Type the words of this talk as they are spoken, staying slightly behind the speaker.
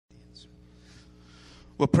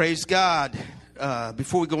Well, praise God.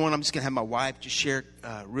 Before we go on, I'm just going to have my wife just share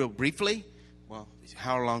real briefly. Well,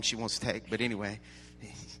 how long she wants to take, but anyway.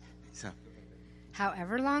 So.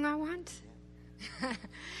 However long I want.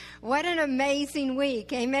 What an amazing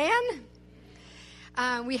week. Amen?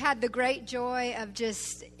 We had the great joy of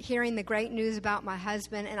just hearing the great news about my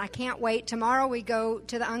husband, and I can't wait. Tomorrow we go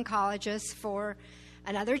to the oncologist for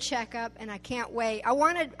another checkup, and I can't wait. I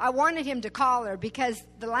wanted him to call her because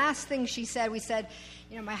the last thing she said, we said,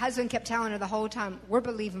 you know, my husband kept telling her the whole time, we're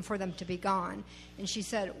believing for them to be gone. And she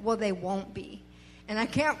said, well, they won't be. And I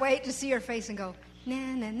can't wait to see her face and go, na,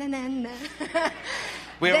 na, na, na, na.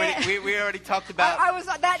 We already talked about... I was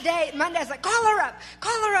that day, Monday, I was like, call her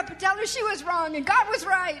up and tell her she was wrong and God was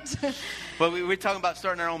right. But we were talking about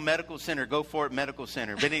starting our own medical center, Go For It Medical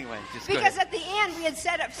Center. But anyway, just because at the end, we had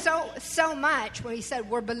set up so much when he said,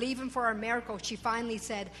 we're believing for our miracle. She finally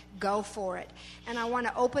said, go for it. And I want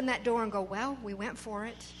to open that door and go, well, we went for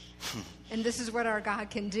it. And this is what our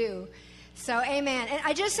God can do. So, amen. And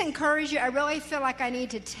I just encourage you, I really feel like I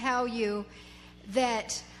need to tell you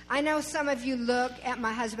that I know some of you look at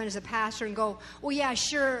my husband as a pastor and go, well, yeah,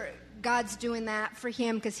 sure, God's doing that for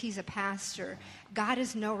him because he's a pastor. God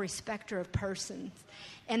is no respecter of persons.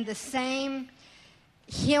 And the same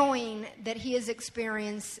healing that he has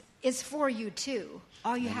experienced is for you too.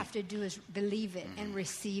 All you have to do is believe it and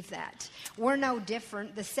receive that. We're no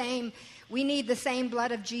different. We need the same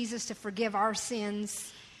blood of Jesus to forgive our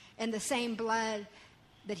sins, and the same blood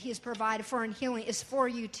that he has provided for in healing is for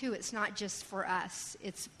you too. It's not just for us.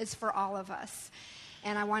 It's for all of us.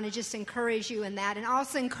 And I want to just encourage you in that, and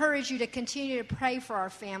also encourage you to continue to pray for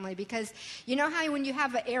our family, because you know how when you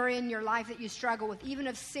have an area in your life that you struggle with, even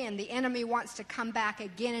of sin, the enemy wants to come back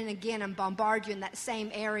again and again and bombard you in that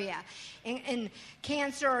same area. And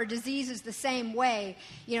cancer or disease is the same way.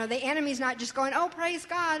 You know, the enemy's not just going, oh, praise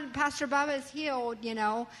God, Pastor Bubba is healed, you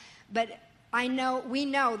know, but we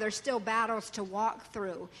know there's still battles to walk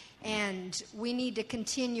through, and we need to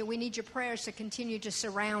continue. We need your prayers to continue to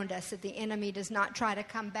surround us, that the enemy does not try to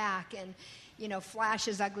come back and, you know, flash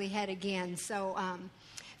his ugly head again. So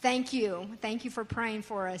thank you. Thank you for praying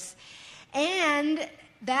for us. And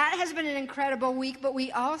that has been an incredible week, but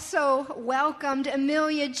we also welcomed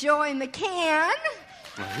Amelia Joy McCann.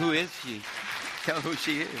 Well, who is she? Tell who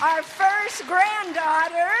she is. Our first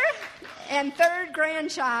granddaughter and third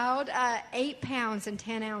grandchild, 8 pounds and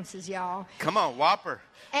 10 ounces, y'all. Come on, Whopper.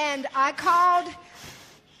 And I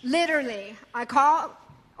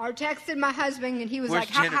texted my husband, and he was Where's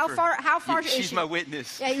like, how far is she? She's my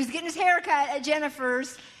witness. Yeah, he was getting his hair cut at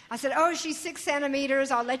Jennifer's. I said, oh, she's 6 centimeters.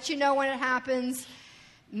 I'll let you know when it happens.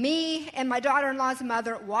 Me and my daughter-in-law's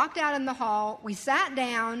mother walked out in the hall. We sat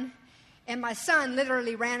down, and my son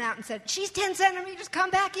literally ran out and said, she's 10 centimeters,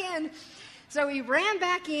 come back in. So we ran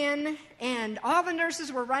back in, and all the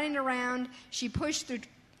nurses were running around. She pushed through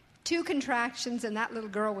 2 contractions, and that little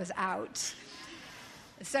girl was out.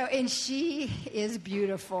 And she is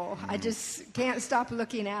beautiful. I just can't stop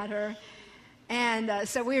looking at her. And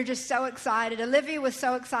so we were just so excited. Olivia was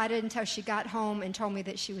so excited until she got home and told me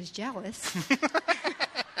that she was jealous.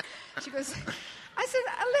 She goes, I said,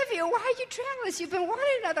 Olivia, why are you jealous? You've been wanting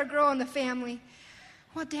another girl in the family.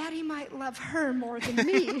 Well, Daddy might love her more than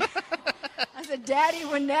me. I said, Daddy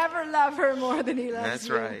would never love her more than he loves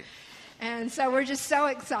you. That's right. And so we're just so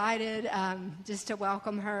excited just to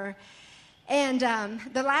welcome her. And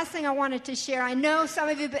the last thing I wanted to share, I know some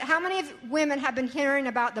of you, but how many of women have been hearing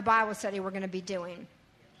about the Bible study we're going to be doing?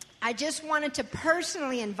 I just wanted to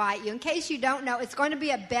personally invite you. In case you don't know, it's going to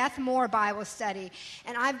be a Beth Moore Bible study.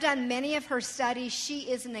 And I've done many of her studies. She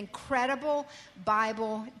is an incredible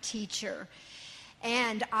Bible teacher.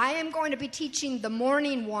 And I am going to be teaching the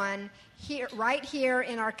morning one right here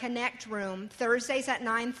in our Connect room, Thursdays at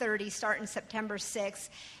 9:30, starting September 6th.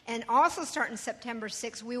 And also starting September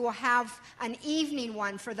 6th, we will have an evening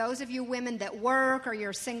one for those of you women that work or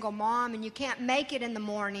you're a single mom and you can't make it in the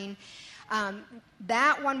morning.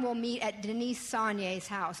 That one will meet at Denise Saulnier's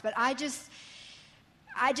house. But I just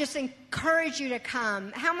encourage you to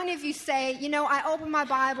come. How many of you say, you know, I open my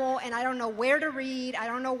Bible and I don't know where to read, I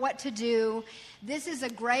don't know what to do. This is a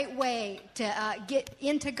great way to get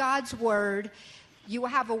into God's Word. You will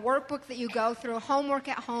have a workbook that you go through, homework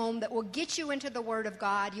at home that will get you into the Word of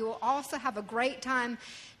God. You will also have a great time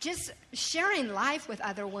just sharing life with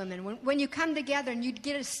other women. When you come together and you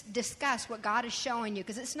get to discuss what God is showing you,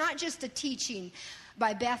 because it's not just a teaching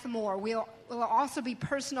by Beth Moore. Will also be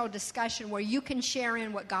personal discussion where you can share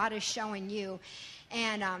in what God is showing you.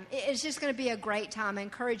 And it's just going to be a great time. I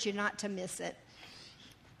encourage you not to miss it.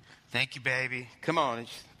 Thank you, baby. Come on.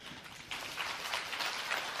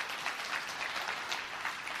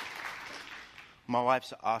 My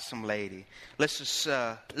wife's an awesome lady. Let's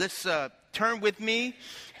turn with me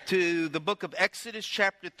to the book of Exodus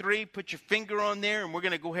chapter 3. Put your finger on there, and we're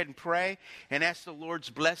going to go ahead and pray and ask the Lord's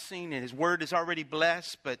blessing. And His word is already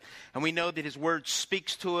blessed, and we know that His word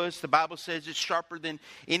speaks to us. The Bible says it's sharper than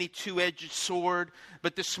any two-edged sword.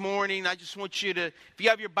 But this morning, I just want you to, if you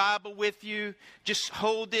have your Bible with you, just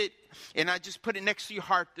hold it, and I just put it next to your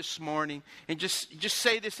heart this morning. And just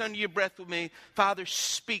say this under your breath with me. Father,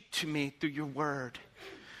 speak to me through your word.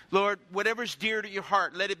 Lord, whatever's dear to your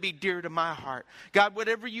heart, let it be dear to my heart. God,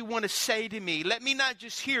 whatever you want to say to me, let me not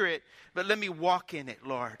just hear it, but let me walk in it,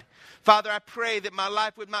 Lord. Father, I pray that my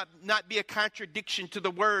life would not be a contradiction to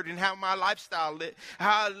the word and how my lifestyle,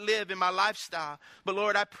 how I live in my lifestyle. But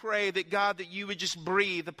Lord, I pray that God, that you would just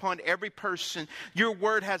breathe upon every person. Your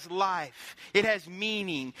word has life. It has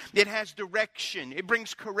meaning. It has direction. It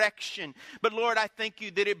brings correction. But Lord, I thank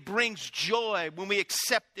you that it brings joy when we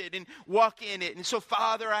accept it and walk in it. And so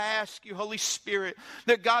Father, I ask you, Holy Spirit,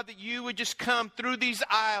 that God, that you would just come through these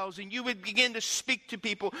aisles and you would begin to speak to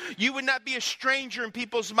people. You would not be a stranger in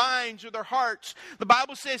people's minds or their hearts. The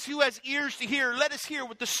Bible says, who has ears to hear, let us hear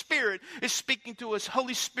what the Spirit is speaking to us.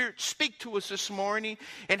 Holy Spirit, speak to us this morning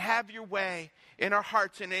and have your way in our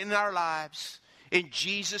hearts and in our lives. In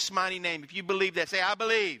Jesus' mighty name. If you believe that, say, I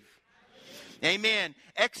believe. Amen.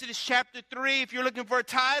 Exodus chapter 3, if you're looking for a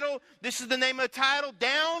title, this is the name of the title,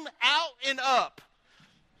 Down, Out, and Up.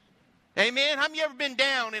 Amen. How many of you ever been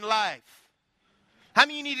down in life? How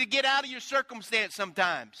many of you need to get out of your circumstance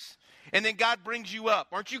sometimes? And then God brings you up.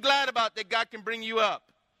 Aren't you glad about that God can bring you up?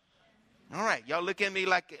 All right. Y'all look at me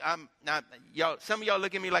like I'm not. Some of y'all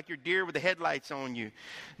look at me like you're deer with the headlights on you.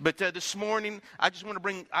 But this morning, I just want to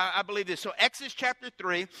bring, I believe this. So Exodus chapter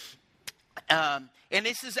 3. And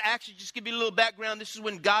this is actually, just give you a little background. This is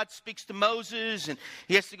when God speaks to Moses. And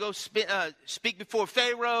he has to go speak before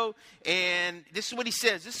Pharaoh. And this is what he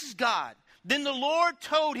says. This is God. Then the Lord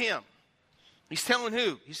told him. He's telling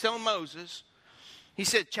who? He's telling Moses. He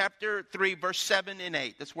said, chapter 3, verse 7 and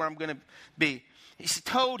 8. That's where I'm going to be. He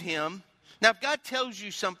told him. Now, if God tells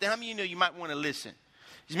you something, how many of you know you might want to listen?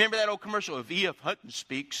 You remember that old commercial, if E.F. Hutton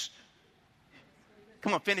speaks?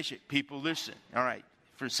 Come on, finish it, people. Listen. All right.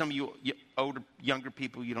 For some of you older, younger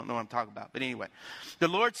people, you don't know what I'm talking about. But anyway, the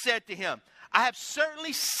Lord said to him, I have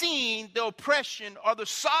certainly seen the oppression or the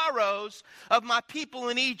sorrows of my people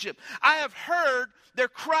in Egypt. I have heard their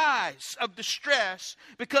cries of distress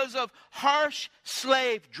because of harsh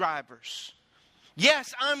slave drivers.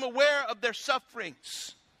 Yes, I'm aware of their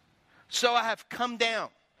sufferings. So I have come down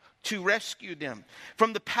to rescue them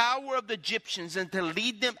from the power of the Egyptians and to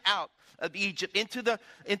lead them out of Egypt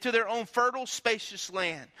into their own fertile, spacious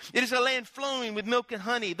land. It is a land flowing with milk and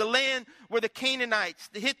honey, the land where the Canaanites,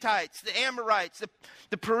 the Hittites, the Amorites,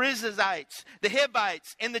 the Perizzites, the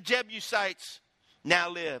Hivites, and the Jebusites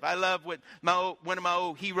now live. I love what one of my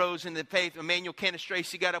old heroes in the faith, Emmanuel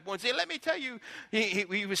Cannistraci, got up once and said, let me tell you,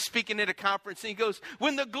 he was speaking at a conference, and he goes,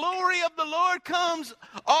 when the glory of the Lord comes,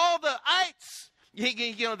 all the ites,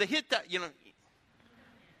 the Hittite,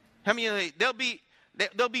 how many,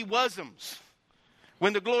 there'll be wasms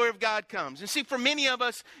when the glory of God comes. And see, for many of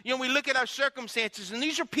us, we look at our circumstances, and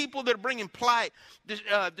these are people that are bringing plight,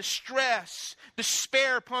 distress,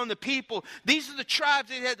 despair upon the people. These are the tribes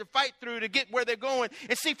they had to fight through to get where they're going.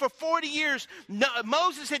 And see, for 40 years,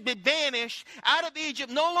 Moses had been banished out of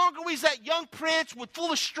Egypt. No longer was that young prince with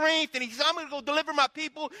full of strength, and he says, I'm going to go deliver my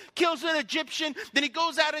people, kills an Egyptian. Then he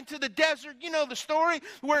goes out into the desert. You know the story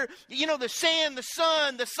where, the sand, the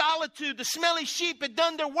sun, the solitude, the smelly sheep had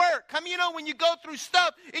done their work. How many when you go through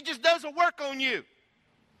stuff, it just doesn't work on you?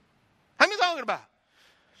 How many talking about?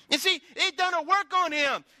 You see, it done a work on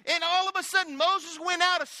him. And all of a sudden, Moses went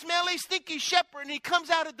out a smelly, stinky shepherd, and he comes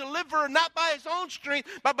out a deliverer, not by his own strength,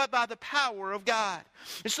 but by the power of God.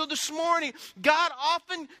 And so this morning, God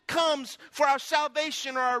often comes for our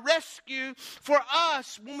salvation or our rescue for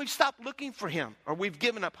us when we stop looking for him or we've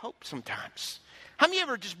given up hope sometimes. How many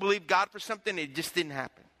ever just believed God for something and it just didn't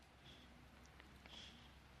happen?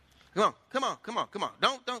 Come on.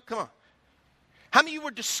 Don't, come on. How many of you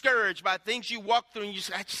were discouraged by things you walked through and you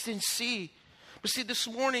said, I just didn't see? But see, this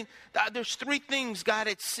morning, there's three things God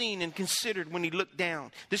had seen and considered when he looked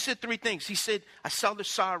down. This said three things. He said, I saw their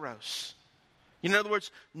sorrows. In other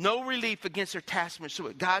words, no relief against their taskmaster.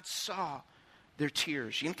 So God saw their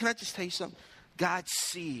tears. Can I just tell you something? God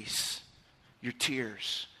sees your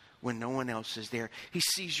tears when no one else is there. He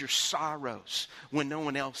sees your sorrows when no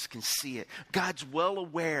one else can see it. God's well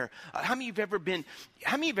aware. How many of you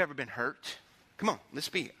have ever been hurt? Come on, let's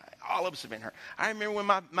be. All of us have been hurt. I remember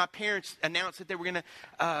when my parents announced that they were going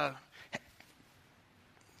to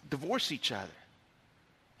divorce each other.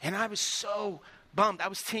 And I was so bummed. I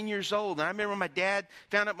was 10 years old. And I remember my dad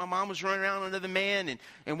found out my mom was running around with another man.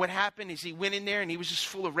 And what happened is he went in there and he was just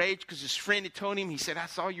full of rage because his friend had told him, he said, I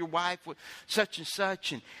saw your wife with such and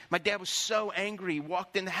such. And my dad was so angry. He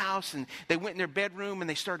walked in the house and they went in their bedroom and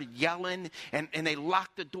they started yelling and they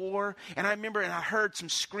locked the door. And I remember, and I heard some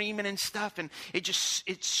screaming and stuff, and it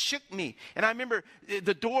shook me. And I remember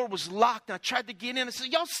the door was locked and I tried to get in and said,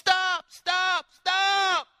 y'all stop.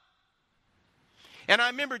 And I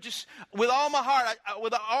remember just with all my heart,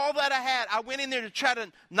 with all that I had, I went in there to try to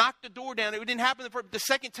knock the door down. It didn't happen the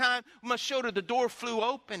second time with my shoulder, the door flew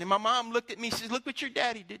open. And my mom looked at me and says, look what your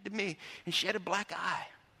daddy did to me. And she had a black eye.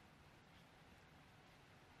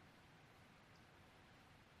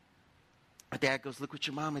 My dad goes, look what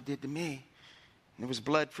your mama did to me. And there was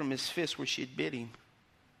blood from his fist where she had bit him.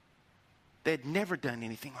 They had never done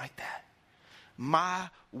anything like that. My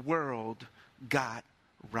world got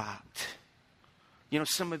rocked. You know,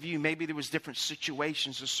 some of you, maybe there was different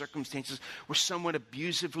situations or circumstances where someone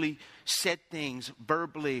abusively said things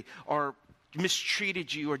verbally or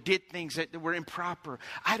mistreated you or did things that were improper.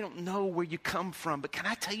 I don't know where you come from, but can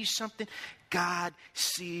I tell you something? God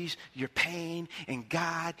sees your pain and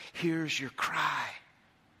God hears your cry.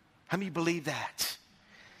 How many believe that?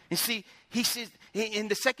 And see, he says, in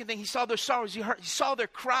the second thing, he saw their sorrows, he saw their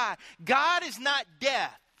cry. God is not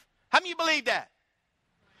deaf. How many believe that?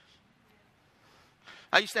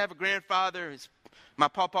 I used to have a grandfather, my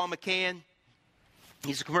Papa McCann.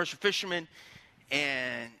 He's a commercial fisherman,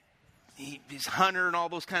 and he's a hunter and all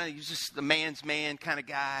those he's just a man's man kind of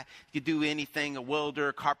guy. He could do anything, a welder,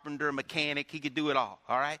 a carpenter, a mechanic. He could do it all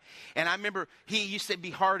right? And I remember he used to be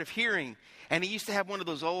hard of hearing, and he used to have one of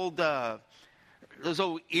those old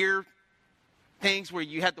ear things where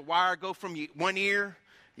you had the wire go from one ear.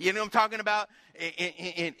 You know what I'm talking about?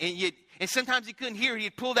 And sometimes he couldn't hear.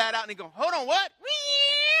 He'd pull that out and he'd go, hold on, what?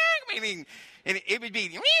 And it would be,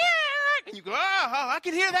 and you go, oh, I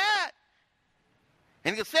can hear that.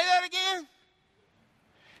 And he'll say that again.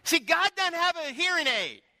 See, God doesn't have a hearing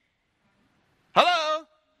aid. Hello?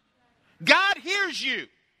 God hears you.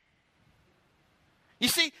 You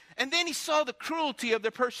see, and then he saw the cruelty of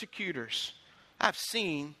the persecutors. I've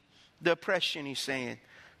seen the oppression, he's saying.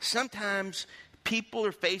 Sometimes people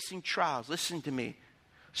are facing trials. Listen to me.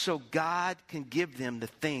 So God can give them the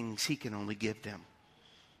things he can only give them.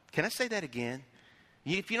 Can I say that again?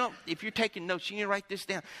 If you're taking notes, you need to write this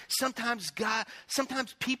down. Sometimes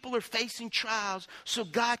people are facing trials, so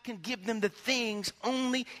God can give them the things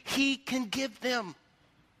only he can give them.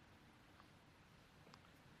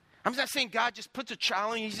 I'm not saying God just puts a trial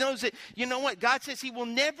on you. He knows that, you know what? God says he will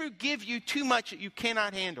never give you too much that you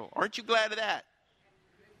cannot handle. Aren't you glad of that?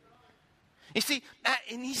 You see,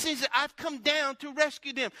 and he says, I've come down to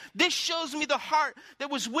rescue them. This shows me the heart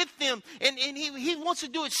that was with them. And he wants to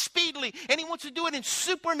do it speedily. And he wants to do it in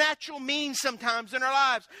supernatural means sometimes in our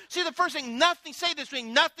lives. See, the first thing, say this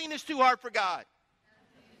thing, nothing is too hard for God.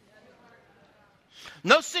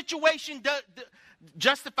 No situation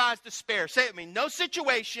justifies despair. Say it with me. No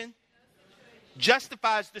situation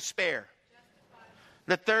justifies despair.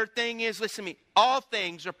 The third thing is, listen to me, all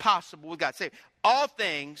things are possible with God. Say it. All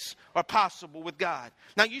things are possible with God.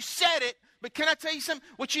 Now, you said it, but can I tell you something?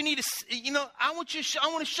 What you need to, I want to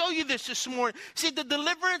show you this morning. See, the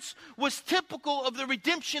deliverance was typical of the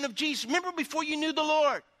redemption of Jesus. Remember before you knew the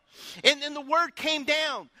Lord. And the word came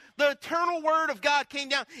down. The eternal word of God came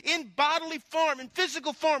down in bodily form, in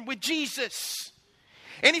physical form with Jesus.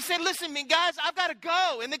 And he said, listen, guys, I've got to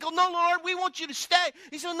go. And they go, no, Lord, we want you to stay.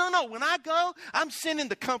 He said, no, when I go, I'm sending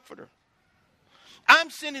the comforter. I'm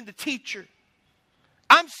sending the teacher.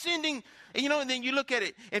 I'm sending, and then you look at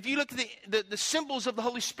it. If you look at the symbols of the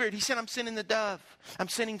Holy Spirit, he said, I'm sending the dove. I'm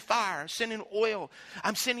sending fire. I'm sending oil.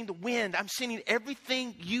 I'm sending the wind. I'm sending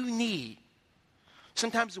everything you need.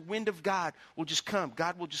 Sometimes the wind of God will just come.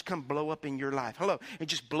 God will just come blow up in your life. Hello. And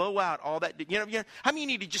just blow out all that. How many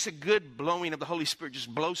need just a good blowing of the Holy Spirit?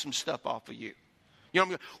 Just blow some stuff off of you. You know what I'm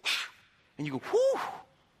going, and you go, whoo.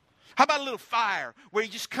 How about a little fire where he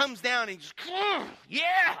just comes down and just,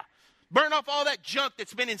 yeah. Burn off all that junk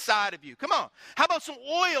that's been inside of you. Come on. How about some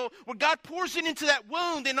oil where God pours it into that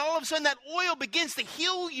wound and all of a sudden that oil begins to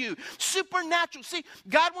heal you. Supernatural. See,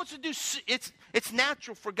 God wants to do, it's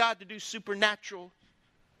natural for God to do supernatural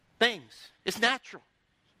things. It's natural.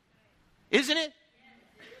 Isn't it?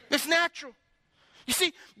 It's natural. You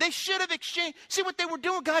see, they should have exchanged. See what they were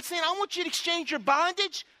doing? God's saying, I want you to exchange your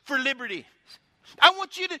bondage for liberty. I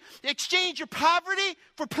want you to exchange your poverty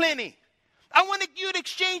for plenty. I want you to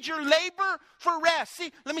exchange your labor for rest.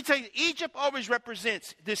 See, let me tell you, Egypt always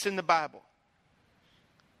represents this in the Bible.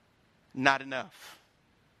 Not enough.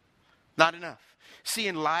 Not enough. See,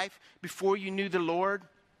 in life, before you knew the Lord,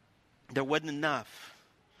 there wasn't enough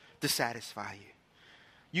to satisfy you.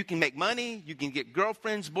 You can make money, you can get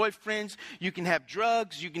girlfriends, boyfriends, you can have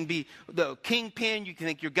drugs, you can be the kingpin, you can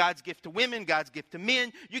think you're God's gift to women, God's gift to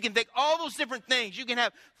men. You can think all those different things. You can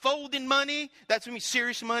have folding money, that's when you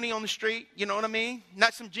serious money on the street, you know what I mean?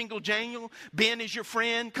 Not some jingle jangle, Ben is your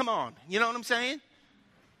friend, come on, you know what I'm saying?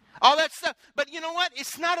 All that stuff. But you know what?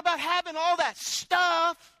 It's not about having all that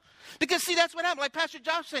stuff. Because see, that's what happened. Like Pastor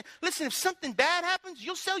Josh said, listen, if something bad happens,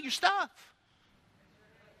 you'll sell your stuff.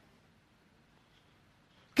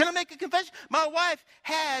 Can I make a confession? My wife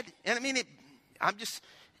had, and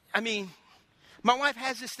my wife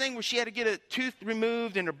has this thing where she had to get a tooth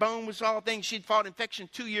removed and her bone was all things. She'd fought infection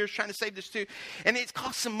 2 years trying to save this tooth. And it's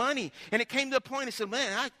cost some money. And it came to a point, I said,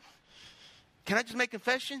 man, can I just make a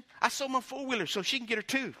confession? I sold my four-wheeler so she can get her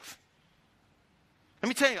tooth. Let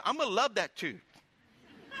me tell you, I'm going to love that tooth.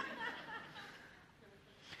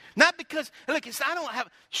 Not because, look, did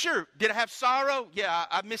I have sorrow? Yeah,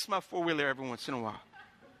 I miss my four-wheeler every once in a while.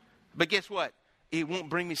 But guess what? It won't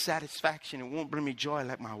bring me satisfaction. It won't bring me joy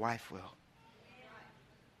like my wife will.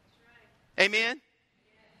 Amen?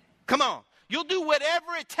 Come on. You'll do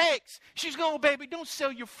whatever it takes. She's going, oh, baby, don't sell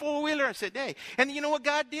your four-wheeler. I said, hey. And you know what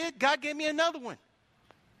God did? God gave me another one.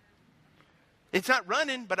 It's not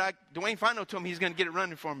running, but Dwayne Fino told me he's going to get it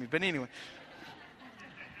running for me. But anyway.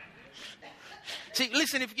 See,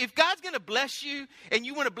 listen, if God's going to bless you and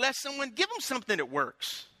you want to bless someone, give them something that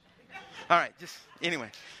works. All right, anyway.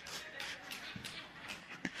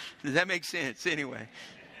 Does that make sense? Anyway,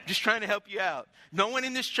 just trying to help you out. No one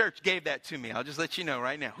in this church gave that to me. I'll just let you know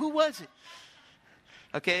right now. Who was it?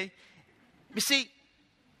 Okay? You see,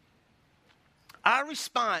 our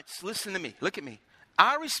response, listen to me, look at me.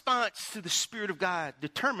 Our response to the Spirit of God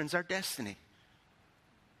determines our destiny.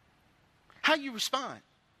 How you respond.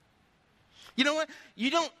 You know what?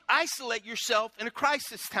 You don't isolate yourself in a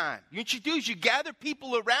crisis time. What you do is you gather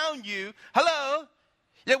people around you,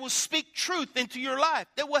 that will speak truth into your life,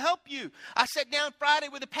 that will help you. I sat down Friday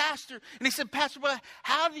with a pastor, and he said, Pastor, well,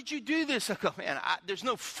 how did you do this? I go, man, there's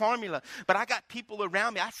no formula, but I got people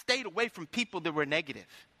around me. I stayed away from people that were negative.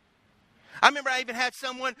 I remember I even had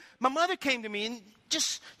someone, my mother came to me, and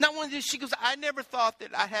just not one of these, she goes, I never thought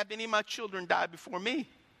that I'd have any of my children die before me.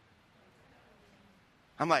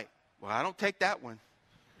 I'm like, well, I don't take that one.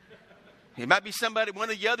 It might be one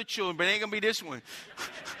of the other children, but it ain't going to be this one.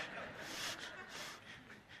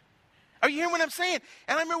 Are you hearing what I'm saying?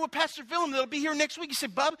 And I remember with Pastor Philip, that'll be here next week. He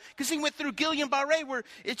said, Bub, because he went through Guillain-Barré, where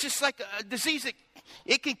it's just like a disease that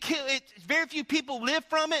it can kill. Very few people live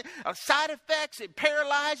from it. Side effects, it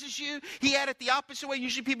paralyzes you. He had it the opposite way.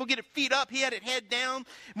 Usually people get it feet up. He had it head down.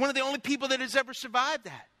 One of the only people that has ever survived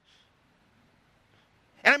that.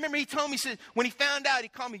 And I remember he told me, he said, when he found out, he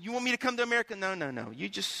called me, you want me to come to America? No. You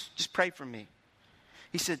just pray for me.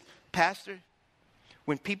 He said, Pastor,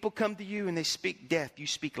 when people come to you and they speak death, you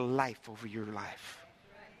speak life over your life.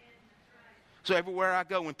 So everywhere I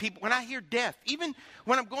go, when I hear death, even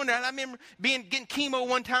when I'm going there, I remember getting chemo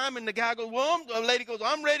one time, and the guy goes, a lady goes,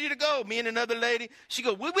 I'm ready to go. Me and another lady, she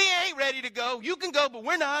goes, well, we ain't ready to go. You can go, but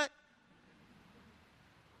we're not.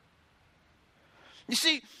 You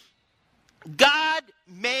see, God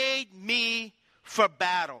made me for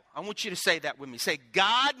battle. I want you to say that with me. Say,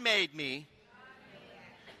 God made me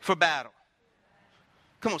for battle.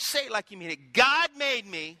 Come on, say it like you mean it. God made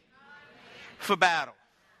me for battle.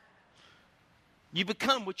 You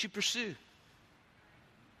become what you pursue.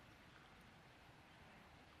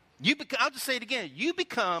 I'll just say it again. You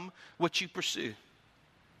become what you pursue.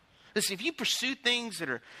 Listen, if you pursue things that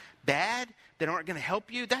are bad, that aren't going to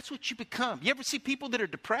help you, that's what you become. You ever see people that are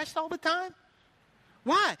depressed all the time?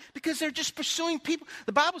 Why? Because they're just pursuing people.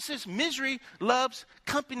 The Bible says misery loves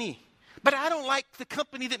company. But I don't like the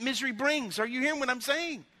company that misery brings. Are you hearing what I'm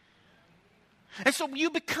saying? And so you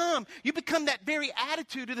become that very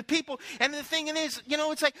attitude of the people. And the thing is,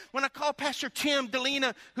 it's like when I call Pastor Tim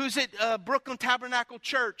Delina, who's at Brooklyn Tabernacle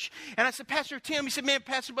Church. And I said, Pastor Tim, he said, man,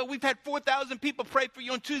 Pastor, but we've had 4,000 people pray for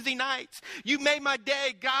you on Tuesday nights. You made my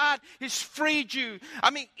day. God has freed you.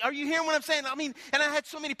 I mean, are you hearing what I'm saying? I mean, and I had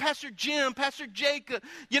so many, Pastor Jim, Pastor Jacob.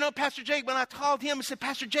 Pastor Jacob, when I called him, I said,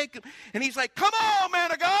 Pastor Jacob. And he's like, come on,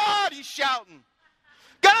 man of God. He's shouting.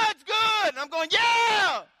 God's good. And I'm going,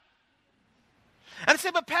 yeah. And I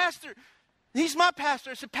said, but Pastor, he's my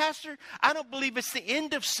pastor. I said, Pastor, I don't believe it's the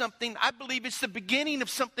end of something. I believe it's the beginning of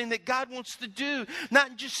something that God wants to do.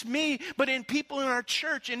 Not just me, but in people in our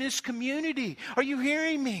church, in His community. Are you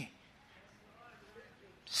hearing me?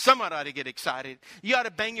 Someone ought to get excited. You ought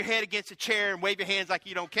to bang your head against a chair and wave your hands like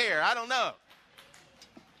you don't care. I don't know.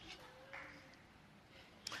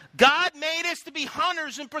 God made us to be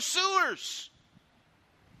hunters and pursuers.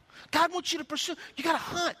 God wants you to pursue. You got to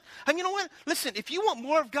hunt. And you know what? Listen, if you want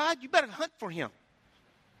more of God, you better hunt for him.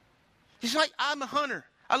 He's like, I'm a hunter.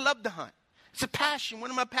 I love to hunt. It's a passion, one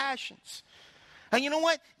of my passions. And you know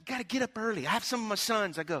what? You got to get up early. I have some of my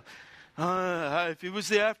sons. I go, if it was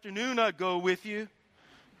the afternoon, I'd go with you.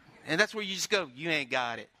 And that's where you just go, you ain't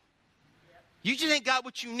got it. You just ain't got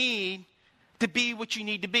what you need to be what you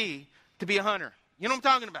need to be a hunter. You know what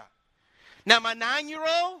I'm talking about? Now, my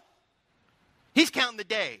 9-year-old, he's counting the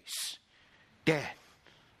days. Dad,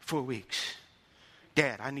 4 weeks.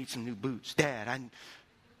 Dad, I need some new boots. Dad,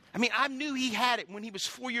 I knew he had it when he was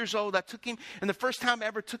 4 years old. I took him, and the first time I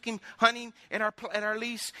ever took him hunting at our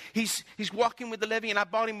lease, he's walking with the levee, and I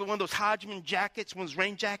bought him one of those Hodgman jackets, one of those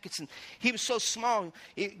rain jackets, and he was so small,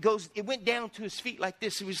 it went down to his feet like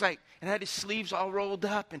this. It was like, and had his sleeves all rolled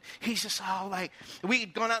up, and he's just all like, we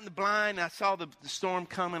had gone out in the blind, and I saw the storm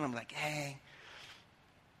coming. I'm like, hey.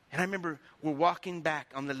 And I remember we're walking back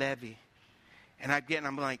on the levee, and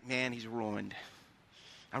I'm like, man, he's ruined.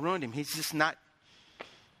 I ruined him. He's not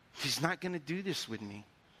going to do this with me.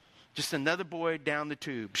 Just another boy down the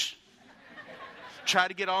tubes. Try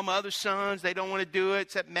to get all my other sons. They don't want to do it,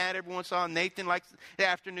 except Matt every once in a while. Nathan likes the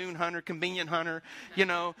afternoon hunter, convenient hunter. You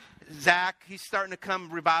know, Zach, he's starting to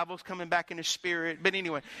come, revival's coming back in his spirit. But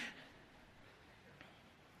anyway.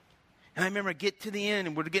 And I remember I get to the end,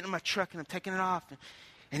 and we're getting in my truck, and I'm taking it off.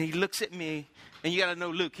 And he looks at me, and you got to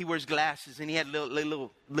know Luke, he wears glasses, and he had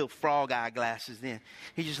little frog eye glasses then.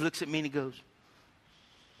 He just looks at me, and he goes,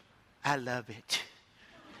 I love it.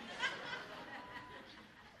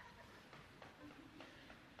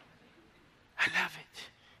 I love it.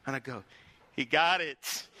 And I go, he got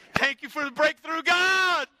it. Thank you for the breakthrough,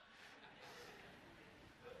 God.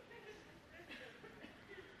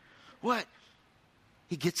 What?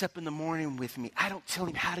 He gets up in the morning with me. I don't tell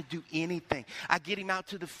him how to do anything. I get him out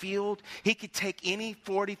to the field. He could take any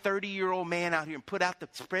 40, 30-year-old man out here and put out the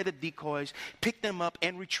spread of decoys, pick them up,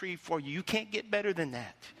 and retrieve for you. You can't get better than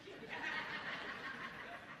that.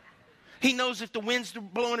 He knows if the winds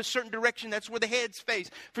blow in a certain direction, that's where the heads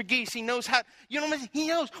face. For geese, he knows how, you know what I mean? He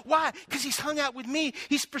knows. Why? Because he's hung out with me.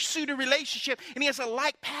 He's pursued a relationship, and he has a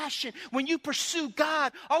like passion. When you pursue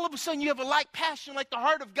God, all of a sudden you have a like passion like the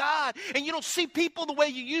heart of God, and you don't see people the way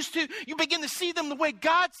you used to. You begin to see them the way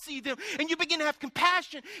God sees them, and you begin to have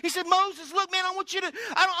compassion. He said, Moses, look, man, I want you to,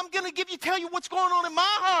 I'm going to tell you what's going on in my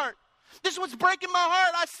heart. This is what's breaking my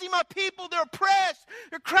heart. I see my people. They're oppressed.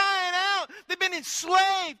 They're crying out. They've been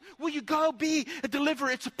enslaved. Will you go be a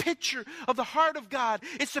deliverer? It's a picture of the heart of God.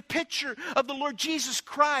 It's a picture of the Lord Jesus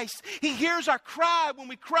Christ. He hears our cry when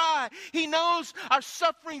we cry. He knows our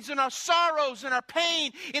sufferings and our sorrows and our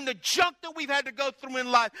pain in the junk that we've had to go through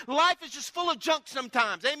in life. Life is just full of junk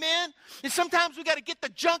sometimes. Amen? And sometimes we got to get the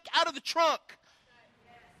junk out of the trunk.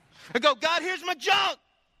 And go, God, here's my junk.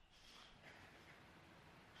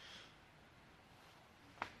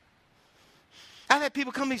 I've had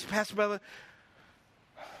people come to me, Pastor Brother,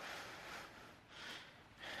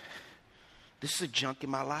 this is a junk in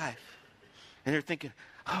my life. And they're thinking,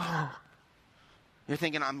 I'm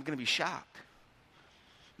going to be shocked.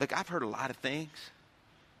 Like, I've heard a lot of things.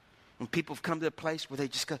 When people have come to a place where they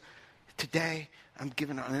just go, today, I'm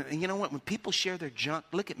giving, and you know what? When people share their junk,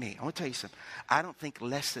 look at me. I want to tell you something. I don't think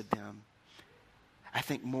less of them. I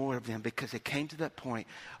think more of them, because it came to that point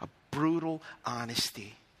of brutal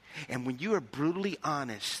honesty. And when you are brutally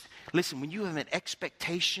honest, listen, when you have an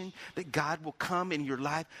expectation that God will come in your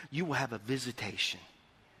life, you will have a visitation.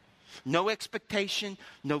 No expectation,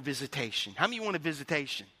 no visitation. How many want a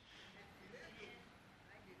visitation?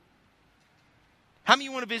 How many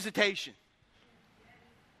want a visitation?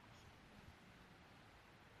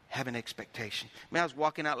 Have an expectation. I mean, I was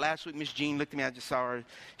walking out last week. Miss Jean looked at me. I just saw her.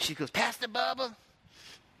 She goes, Pastor Bubba, I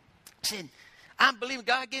said, I'm believing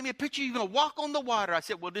God gave me a picture. You're going to walk on the water. I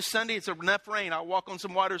said, well, this Sunday it's enough rain. I'll walk on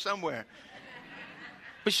some water somewhere.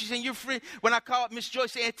 But she said, you're free. When I called Miss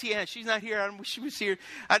Joyce Etienne, she's not here. I wish she was here.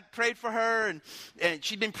 I prayed for her, and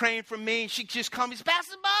she'd been praying for me. She just called me,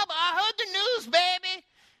 Pastor Bob, I heard the news, baby.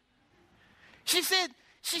 She said,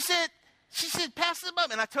 Pastor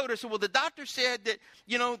Bob. And I told her, well, the doctor said that,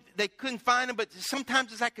 they couldn't find him, but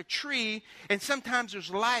sometimes it's like a tree, and sometimes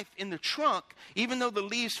there's life in the trunk, even though the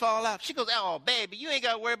leaves fall out. She goes, oh, baby, you ain't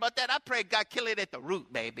got to worry about that. I pray God kill it at the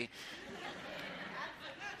root, baby.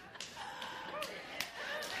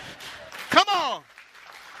 Come on.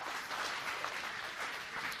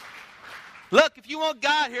 Look, if you want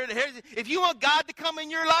God if you want God to come in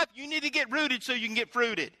your life, you need to get rooted so you can get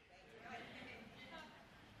fruited.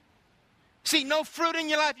 See, no fruit in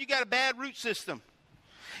your life, you got a bad root system.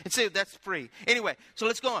 And say that's free. Anyway, so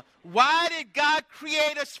let's go on. Why did God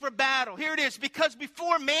create us for battle? Here it is. Because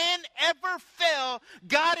before man ever fell,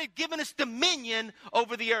 God had given us dominion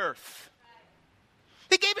over the earth.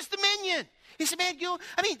 He gave us dominion. He said, man,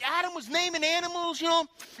 Adam was naming animals,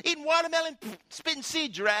 eating watermelon, spitting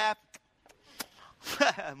seed, giraffe,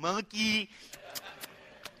 monkey,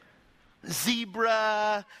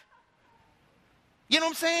 zebra. You know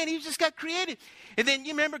what I'm saying? He just got created. And then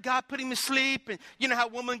you remember God put him to sleep. And you know how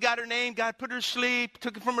woman got her name? God put her to sleep,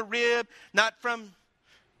 took it from a rib, not from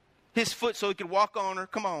his foot so he could walk on her.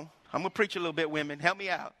 Come on. I'm going to preach a little bit, women. Help me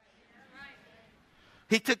out.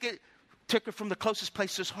 He took her from the closest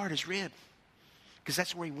place to his heart, his rib. Because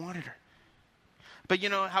that's where he wanted her. But you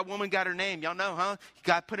know how woman got her name? Y'all know, huh?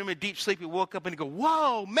 God put him in deep sleep. He woke up and he go,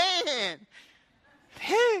 whoa, man.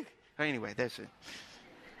 Hey. Anyway, that's it.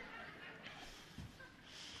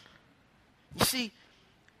 You see,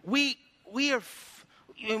 we are,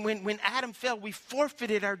 when Adam fell, we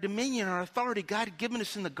forfeited our dominion, our authority God had given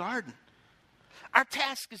us in the garden. Our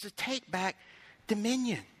task is to take back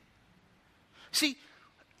dominion. See,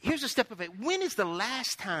 here's a step of it. When is the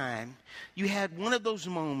last time you had one of those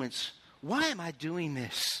moments, why am I doing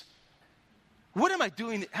this? What am I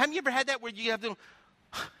doing? Have you ever had that where you have to,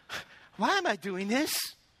 why am I doing this?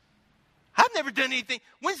 I've never done anything.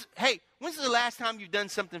 When's the last time you've done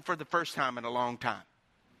something for the first time in a long time?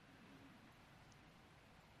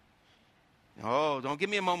 Oh, don't give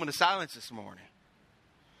me a moment of silence this morning.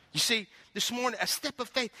 You see, this morning, a step of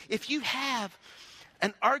faith. If you have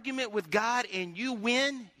an argument with God and you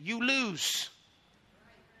win, you lose.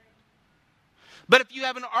 But if you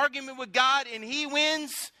have an argument with God and he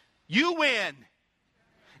wins, you win.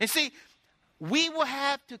 And see, we will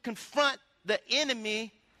have to confront the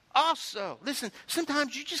enemy also. Listen,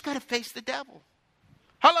 sometimes you just got to face the devil.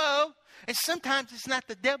 Hello? And sometimes it's not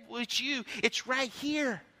the devil, it's you. It's right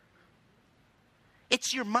here.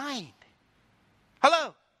 It's your mind.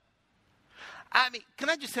 Hello? I mean, can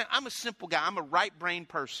I just say, I'm a simple guy. I'm a right brain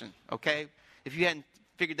person, okay? If you hadn't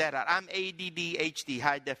figured that out. I'm ADD,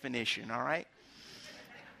 high definition, all right?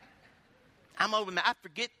 I'm over, I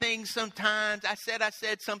forget things sometimes. I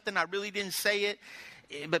said something, I really didn't say it.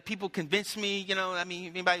 But people convince me,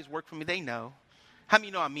 anybody who's worked for me, they know. How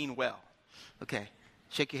many know I mean well? Okay.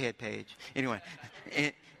 Shake your head, Paige. Anyway.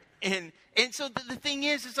 And so the thing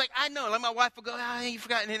is, it's like, I know. Like my wife will go, you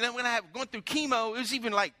forgot. And then when I going through chemo, it was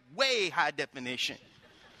even like way high definition.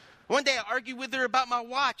 One day I argued with her about my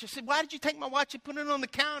watch. I said, why did you take my watch and put it on the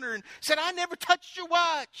counter? And said, I never touched your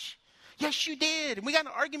watch. Yes, you did. And we got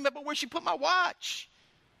an argument about where she put my watch.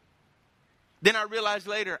 Then I realized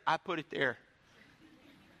later, I put it there.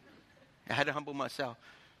 I had to humble myself.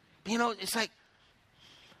 But it's like,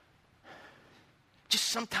 just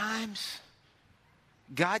sometimes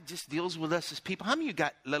God just deals with us as people. How many of you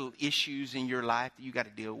got little issues in your life that you got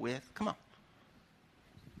to deal with? Come on.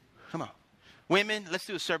 Come on. Women, let's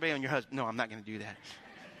do a survey on your husband. No, I'm not going to do that.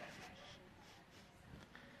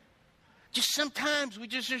 Just sometimes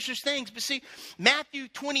there's just things. But see, Matthew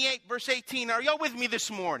 28, verse 18. Are y'all with me this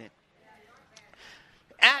morning?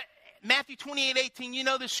 At Matthew 28:18, you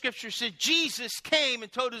know the scripture says Jesus came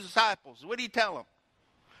and told his disciples. What did he tell them?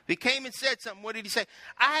 He came and said something. What did he say?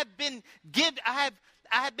 I have been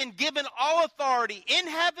given all authority in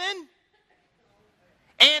heaven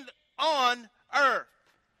and on earth.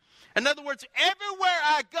 In other words, everywhere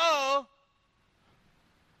I go,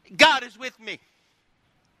 God is with me.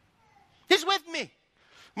 He's with me.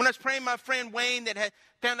 When I was praying, my friend Wayne that had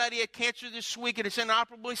found out he had cancer this week and it's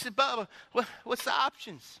inoperable, he said, Bubba, what's the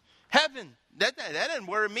options? Heaven. That doesn't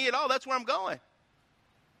worry me at all. That's where I'm going.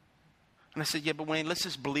 And I said, yeah, but Wayne, let's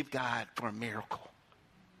just believe God for a miracle.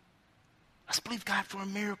 Let's believe God for a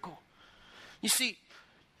miracle. You see,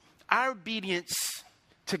 our obedience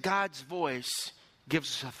to God's voice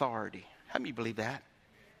gives us authority. How many believe that?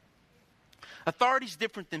 Authority is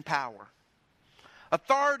different than power.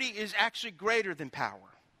 Authority is actually greater than power.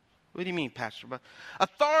 What do you mean, Pastor?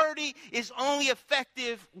 Authority is only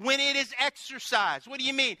effective when it is exercised. What do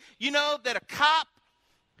you mean? You know that a cop,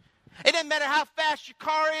 it doesn't matter how fast your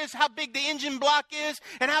car is, how big the engine block is,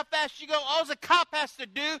 and how fast you go. All the cop has to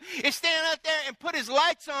do is stand out there and put his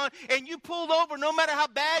lights on, and you pulled over no matter how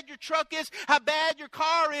bad your truck is, how bad your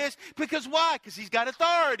car is. Because why? Because he's got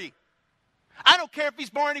authority. I don't care if he's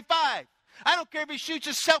Barney Fife. I don't care if he shoots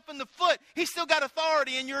himself in the foot. He's still got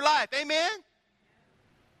authority in your life. Amen?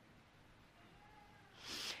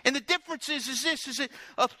 And the difference is that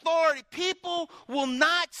authority, people will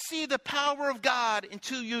not see the power of God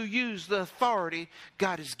until you use the authority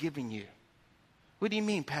God has given you. What do you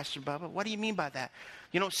mean, Pastor Bubba? What do you mean by that?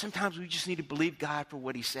 Sometimes we just need to believe God for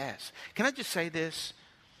what he says. Can I just say this?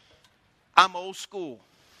 I'm old school.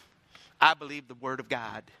 I believe the Word of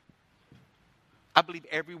God. I believe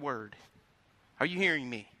every word. Are you hearing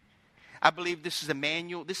me? I believe this is a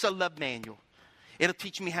manual. This is a love manual. It'll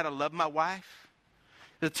teach me how to love my wife.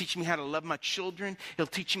 It'll teach me how to love my children. It'll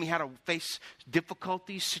teach me how to face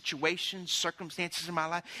difficulties, situations, circumstances in my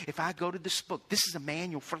life. If I go to this book, this is a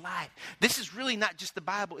manual for life. This is really not just the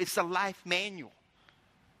Bible. It's a life manual.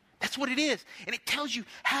 That's what it is. And it tells you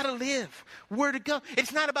how to live, where to go.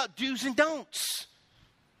 It's not about do's and don'ts.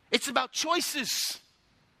 It's about choices.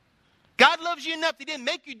 God loves you enough. He didn't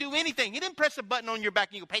make you do anything. He didn't press a button on your back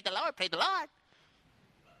and you go, pray the Lord, pray the Lord.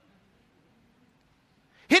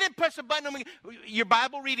 He didn't press a button on your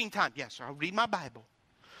Bible reading time. Yes, I'll read my Bible.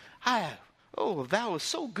 Oh, thou was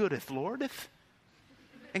so goodeth, Lordeth.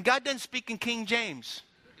 And God doesn't speak in King James.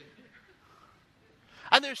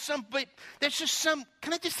 And there's just some,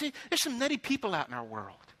 can I just say, there's some nutty people out in our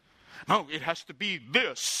world. No, it has to be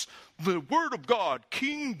this, the Word of God,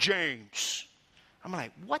 King James. I'm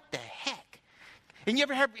like, what the heck? And you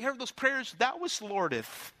ever heard those prayers? Thou wast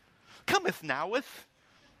Lordeth, cometh noweth,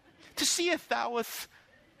 to seeth thoueth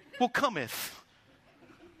will cometh.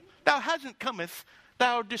 Thou hasn't cometh,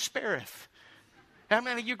 thou despaireth. And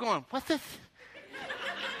I mean, you're going, what's this?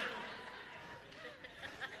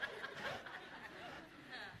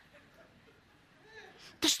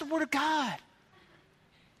 This is the Word of God.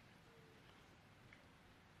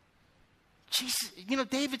 Jesus,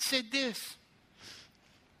 David said this.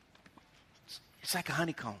 It's like a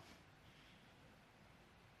honeycomb.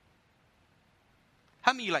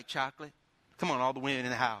 How many of you like chocolate? Come on, all the women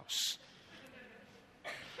in the house.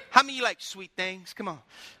 How many of you like sweet things? Come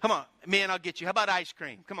on. Man, I'll get you. How about ice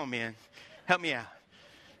cream? Come on, man. Help me out.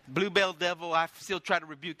 Bluebell Devil, I still try to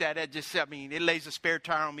rebuke that. It lays a spare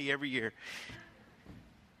tire on me every year.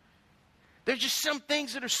 There's just some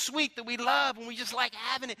things that are sweet that we love and we just like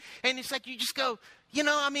having it. And it's like you just go,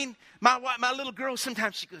 my little girl,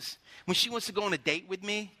 sometimes she goes, when she wants to go on a date with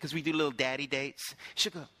me, because we do little daddy dates,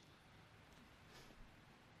 she'll go.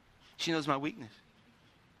 She knows my weakness.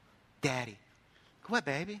 Daddy. What,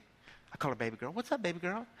 baby? I call her baby girl. What's up, baby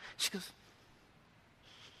girl? She goes,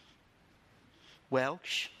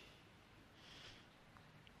 Welsh.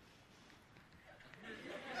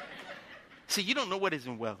 See, you don't know what is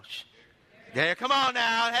in Welsh. There, come on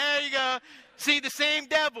now. There you go. See, the same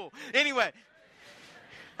devil. Anyway,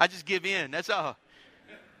 I just give in. That's all.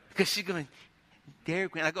 Because she's going, Dairy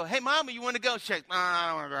Queen. I go, hey, Mama, you want to go? She's like, no, I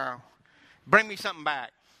don't want to go. Bring me something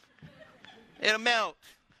back. It'll melt.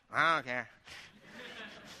 I don't care.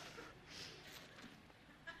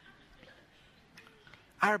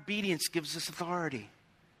 Our obedience gives us authority.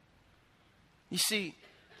 You see,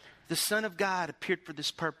 the Son of God appeared for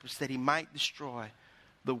this purpose, that he might destroy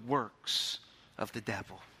the works of the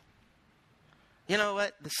devil. You know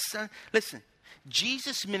what? Listen,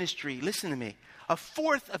 Jesus' ministry, listen to me. A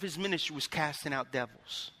fourth of his ministry was casting out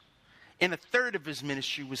devils. And a third of his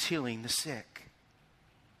ministry was healing the sick.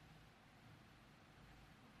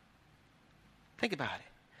 Think about it.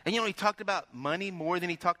 And he talked about money more than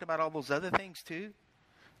he talked about all those other things too.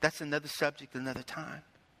 That's another subject, another time.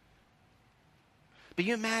 But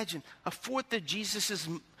you imagine, a fourth of Jesus'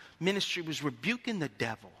 ministry was rebuking the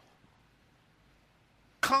devil,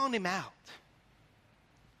 calling him out.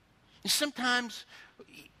 And sometimes,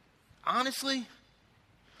 honestly,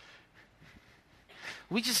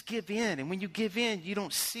 we just give in. And when you give in, you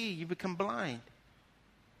don't see. You become blind.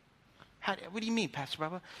 What do you mean, Pastor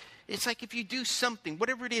Baba? It's like if you do something,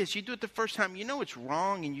 whatever it is, you do it the first time, you know it's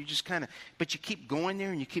wrong, and you just but you keep going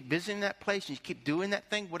there, and you keep visiting that place, and you keep doing that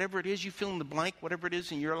thing, whatever it is, you fill in the blank, whatever it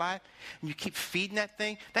is in your life, and you keep feeding that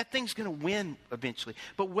thing's going to win eventually.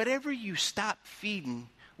 But whatever you stop feeding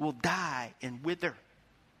will die and wither.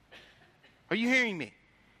 Are you hearing me?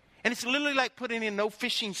 And it's literally like putting in no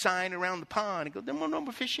fishing sign around the pond and go, there's no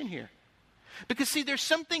more fishing here. Because, see, there's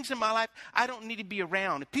some things in my life I don't need to be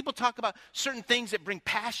around. If people talk about certain things that bring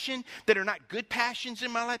passion, that are not good passions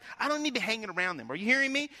in my life, I don't need to be hanging around them. Are you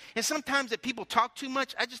hearing me? And sometimes that people talk too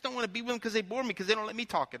much, I just don't want to be with them because they bore me, because they don't let me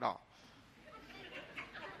talk at all.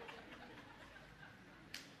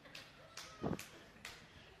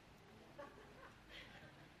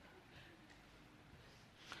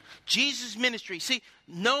 Jesus' ministry. See,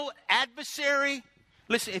 no adversary.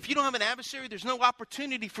 Listen, if you don't have an adversary, there's no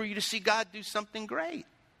opportunity for you to see God do something great.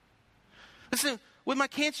 Listen, with my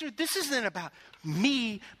cancer, this isn't about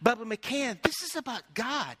me, Bubba McCann. This is about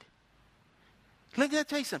God. Let me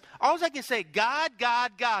tell you something. All I can say, God,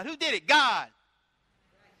 God, God. Who did it? God.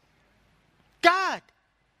 God.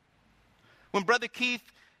 When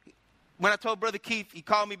I told Brother Keith, he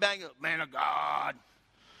called me back, man of God.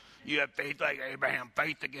 You have faith like Abraham,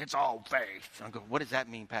 faith against all faith. I go, what does that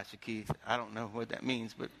mean, Pastor Keith? I don't know what that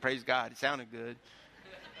means, but praise God, it sounded good.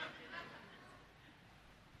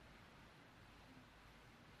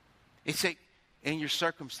 It's like in your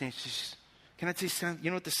circumstances. Can I tell you something?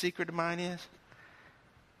 You know what the secret of mine is?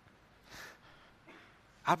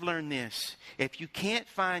 I've learned this. If you can't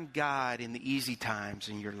find God in the easy times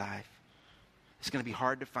in your life, it's going to be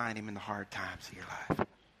hard to find him in the hard times of your life.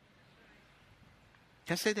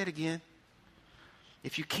 Can I say that again?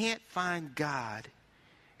 If you can't find God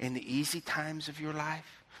in the easy times of your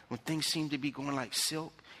life, when things seem to be going like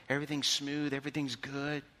silk, everything's smooth, everything's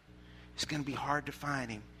good, it's going to be hard to find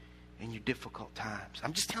him in your difficult times.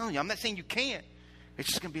 I'm just telling you, I'm not saying you can't. It's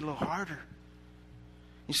just going to be a little harder.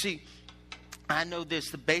 You see, I know this,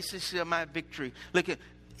 the basis of my victory. Look at,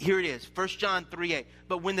 here it is, 1 John 3:8.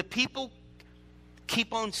 But when the people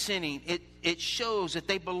keep on sinning, it shows that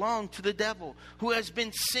they belong to the devil, who has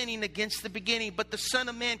been sinning against the beginning. But the Son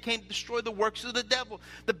of Man came to destroy the works of the devil.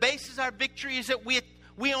 The basis of our victory is that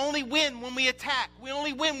we only win when we attack. We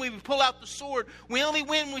only win when we pull out the sword. We only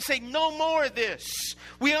win when we say, no more of this.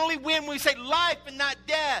 We only win when we say life and not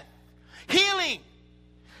death. Healing.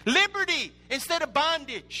 Liberty instead of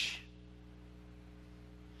bondage.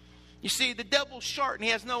 You see, the devil's short and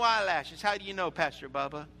he has no eyelashes. How do you know, Pastor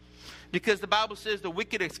Bubba? Because the Bible says the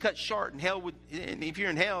wicked is cut short, and and if you're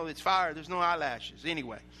in hell, it's fire. There's no eyelashes.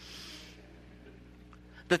 Anyway.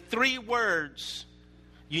 The 3 words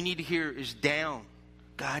you need to hear is down.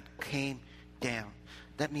 God came down.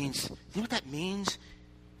 That means, you know what that means?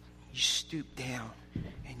 You stoop down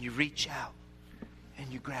and you reach out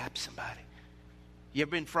and you grab somebody. You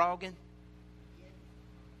ever been frogging?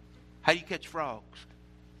 How do you catch frogs?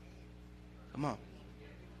 Come on.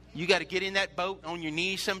 You got to get in that boat on your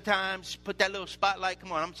knees sometimes. Put that little spotlight.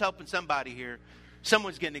 Come on, I'm helping somebody here.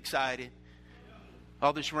 Someone's getting excited.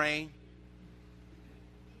 All this rain.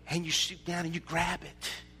 And you stoop down and you grab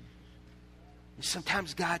it. And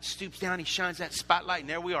sometimes God stoops down, he shines that spotlight, and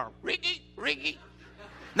there we are. Riggy, riggy.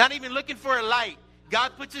 Not even looking for a light.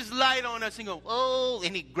 God puts his light on us and goes, oh,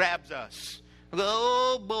 and he grabs us. We go,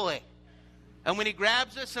 oh, boy. And when he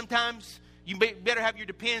grabs us, sometimes you better have your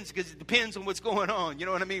depends, because it depends on what's going on. You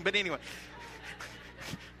know what I mean? But anyway.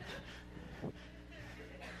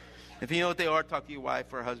 If you know what they are, talk to your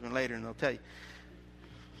wife or husband later and they'll tell you.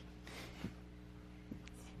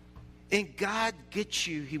 And God gets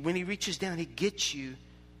you, when he reaches down, he gets you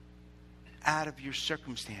out of your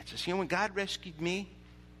circumstances. You know, when God rescued me,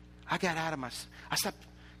 I got out of I stopped,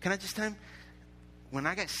 can I just tell him? When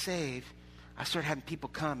I got saved, I started having people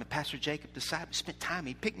come, and Pastor Jacob decided to spend time.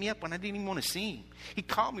 He picked me up when I didn't even want to see him. He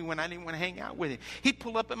called me when I didn't want to hang out with him. He'd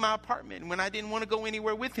pull up at my apartment when I didn't want to go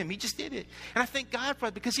anywhere with him. He just did it. And I thank God for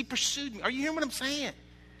it, because he pursued me. Are you hearing what I'm saying?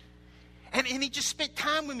 And he just spent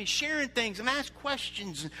time with me, sharing things and asked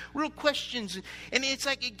questions, real questions. And it's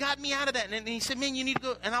like it got me out of that. And he said, man, you need to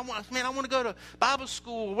go. And I want to go to Bible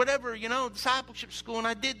school or whatever, discipleship school. And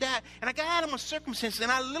I did that. And I got out of my circumstances. And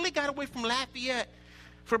I literally got away from Lafayette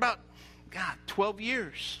for about, 12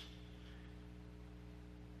 years.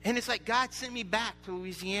 And it's like God sent me back to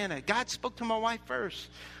Louisiana. God spoke to my wife first.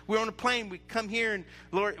 We were on a plane. We come here, and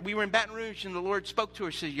we were in Baton Rouge, and the Lord spoke to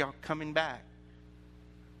her. She said, y'all coming back?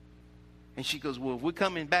 And she goes, well, if we're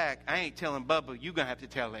coming back, I ain't telling Bubba. You're going to have to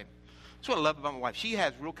tell him. That's what I love about my wife. She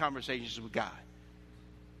has real conversations with God.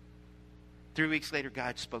 3 weeks later,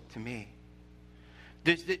 God spoke to me.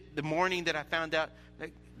 The morning that I found out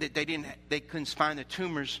that they couldn't find the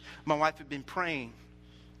tumors, my wife had been praying.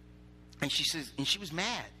 And she says, and she was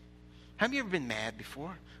mad. Have you ever been mad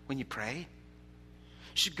before when you pray?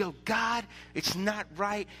 She'd go, God, it's not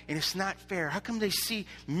right and it's not fair. How come they see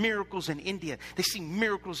miracles in India? They see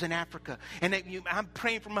miracles in Africa. And I'm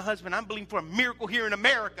praying for my husband. I'm believing for a miracle here in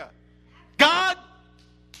America. God!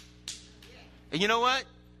 And you know what?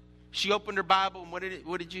 She opened her Bible, and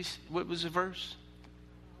what was the verse?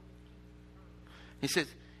 He says,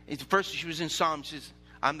 first she was in Psalms. She says,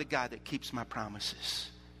 I'm the God that keeps my promises.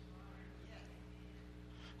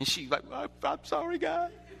 And she's like, I'm sorry,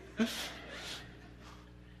 God.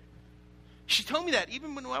 She told me that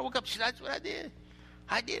even when I woke up. She said, that's what I did.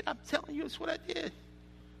 I'm telling you, it's what I did.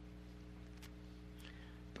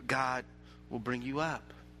 But God will bring you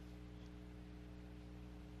up.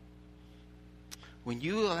 When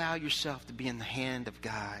you allow yourself to be in the hand of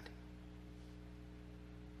God,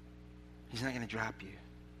 he's not going to drop you.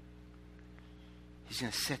 He's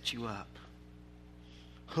going to set you up.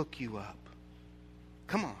 Hook you up.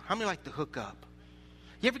 Come on. How many like to hook up?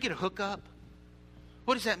 You ever get a hookup?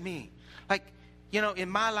 What does that mean? Like, in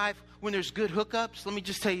my life, when there's good hookups, let me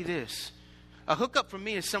just tell you this. A hookup for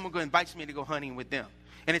me is someone who invites me to go hunting with them.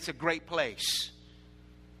 And it's a great place.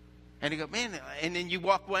 And you go, man, and then you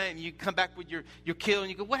walk away and you come back with your kill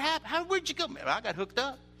and you go, what happened? Where'd you go? Man, I got hooked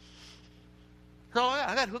up. So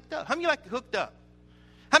I got hooked up. How many of you like to hooked up?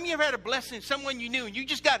 How many of you ever had a blessing, someone you knew, and you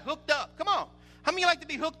just got hooked up? Come on. How many of you like to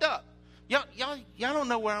be hooked up? Y'all don't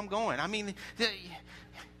know where I'm going. I mean,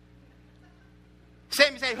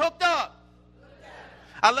 say hooked up.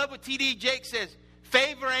 I love what T.D. Jakes says,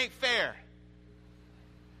 favor ain't fair.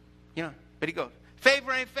 You know, but he goes,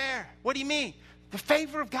 favor ain't fair. What do you mean? The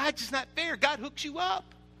favor of God is not fair. God hooks you up.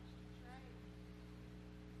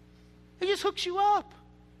 He just hooks you up.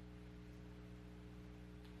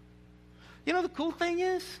 You know the cool thing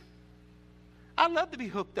is, I love to be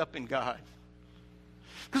hooked up in God.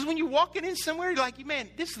 Because when you're walking in somewhere, you're like, man,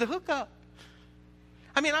 this is the hookup.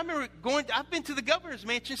 I mean, I remember I've been to the governor's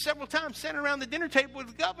mansion several times, sitting around the dinner table with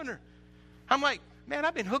the governor. I'm like, man,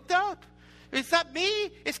 I've been hooked up. It's not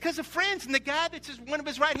me. It's because of friends. And the guy that's one of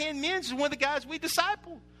his right-hand men is one of the guys we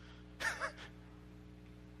disciple.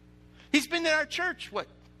 He's been in our church, what,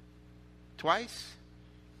 twice?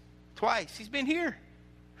 Twice. He's been here.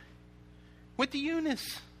 With the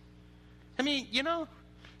Eunice. I mean, you know,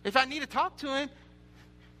 if I need to talk to him,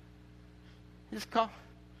 just call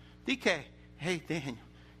DK. Hey,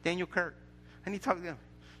 Daniel Kirk. I need to talk to him.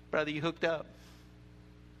 Brother, you hooked up.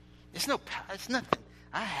 It's nothing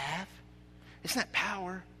I have. It's not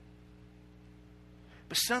power.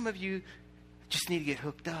 But some of you just need to get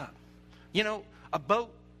hooked up. You know, a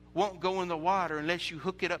boat won't go in the water unless you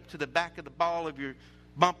hook it up to the back of the ball of your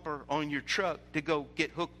bumper on your truck to go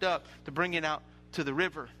get hooked up to bring it out to the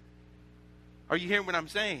river. Are you hearing what I'm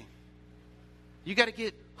saying? You got to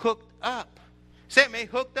get hooked up. Say it, man,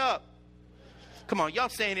 hooked up. Come on, y'all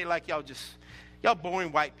saying it like y'all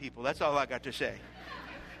boring white people. That's all I got to say.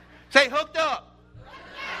 Say hooked up.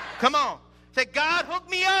 Come on. Say, God, hook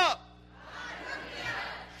me up.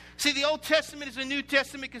 See, the Old Testament is the New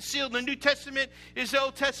Testament concealed. The New Testament is the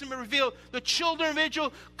Old Testament revealed. The children of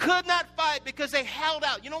Israel could not fight because they held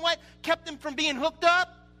out. You know what kept them from being hooked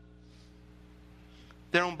up?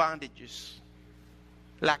 Their own bondages.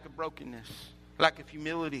 Lack of brokenness. Lack of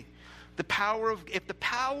humility. If the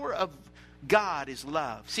power of God is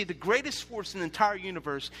love. See, the greatest force in the entire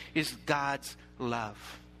universe is God's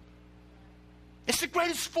love. It's the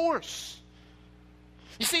greatest force.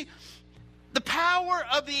 You see, the power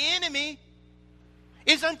of the enemy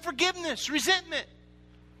is unforgiveness, resentment,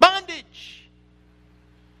 bondage.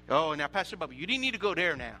 Oh, now, Pastor Bubba, you didn't need to go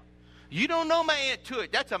there now. You don't know my Aunt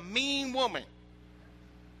Tuit. That's a mean woman.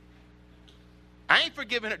 I ain't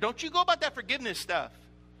forgiving her. Don't you go about that forgiveness stuff.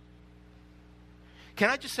 Can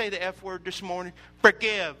I just say the F word this morning?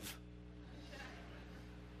 Forgive.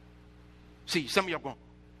 See, some of y'all going,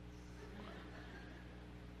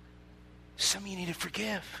 some of you need to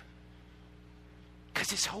forgive.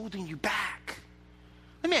 Because it's holding you back.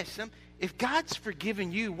 Let me ask you something. If God's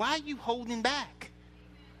forgiven you, why are you holding back?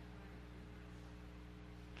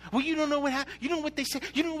 Well, you don't know what happened. You don't know what they said.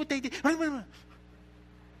 You don't know what they did.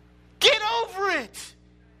 Get over it.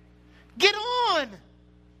 Get on.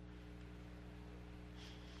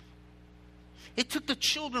 It took the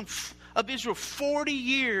children of Israel 40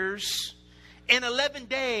 years and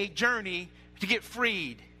 11-day journey to get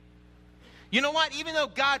freed. You know what? Even though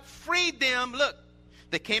God freed them, look,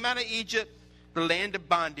 they came out of Egypt, the land of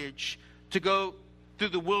bondage, to go through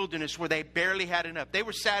the wilderness where they barely had enough. They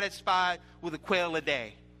were satisfied with a quail a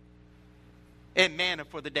day and manna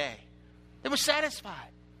for the day. They were satisfied.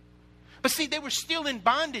 But see, they were still in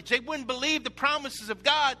bondage. They wouldn't believe the promises of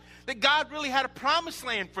God, that God really had a promised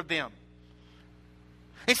land for them.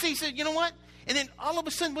 And see, he said, you know what? And then all of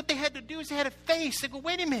a sudden what they had to do is they had to face. They go,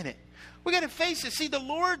 wait a minute. We got to face it. See, the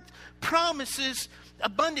Lord promises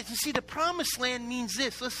abundance. And see, the promised land means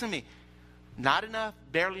this. Listen to me. Not enough,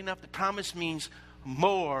 barely enough. The promise means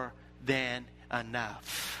more than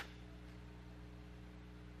enough.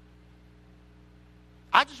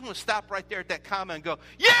 I just want to stop right there at that comma and go,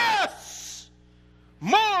 yes!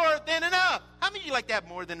 More than enough. How many of you like to have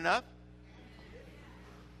more than enough?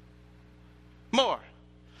 More.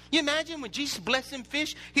 You imagine when Jesus blessed them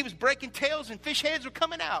fish, he was breaking tails and fish heads were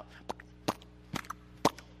coming out.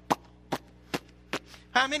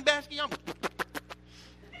 How many baskets?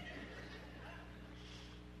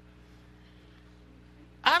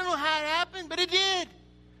 I don't know how it happened, but it did.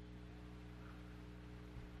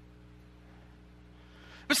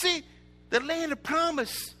 But see, the land of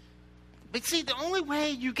promise. But see, the only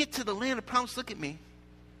way you get to the land of promise, look at me,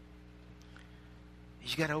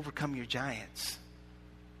 is you got to overcome your giants.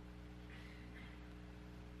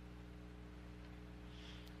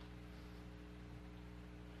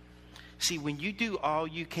 See, when you do all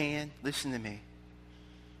you can, listen to me,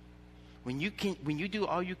 when you do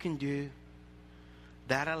all you can do,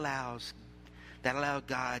 that allows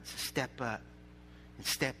God to step up and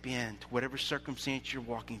step in to whatever circumstance you're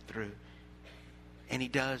walking through. And he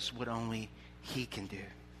does what only he can do.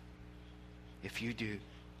 If you do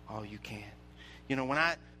all you can. You know, when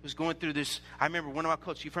I was going through this, I remember one of my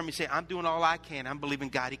coaches, you've heard me say, I'm doing all I can. I'm believing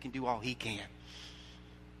God, he can do all he can.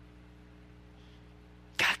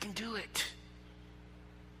 God can do it.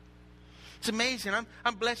 It's amazing.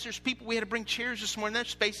 I'm blessed. There's people, we had to bring chairs this morning. There's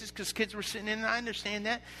spaces because kids were sitting in, and I understand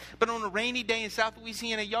that. But on a rainy day in South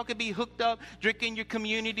Louisiana, y'all could be hooked up, drinking your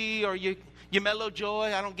community or your Mellow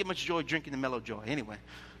Joy. I don't get much joy drinking the Mellow Joy. Anyway,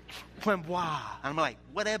 wah. I'm like,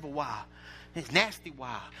 whatever, wah. It's nasty,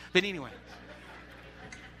 wah. But anyway.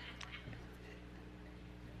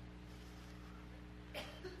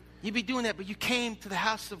 You'd be doing that, but you came to the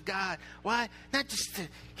house of God. Why? Not just to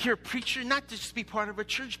hear a preacher, not just to be part of a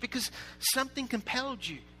church, because something compelled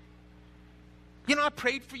you. You know, I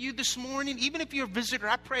prayed for you this morning. Even if you're a visitor,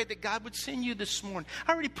 I prayed that God would send you this morning.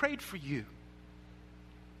 I already prayed for you.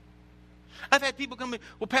 I've had people come in,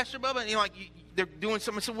 well, Pastor Bubba, you know, like they're doing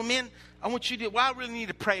something. I said, well, man, I want you to, well, I really need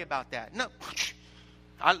to pray about that. No,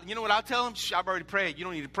 you know what I'll tell them? I've already prayed. You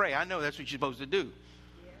don't need to pray. I know that's what you're supposed to do.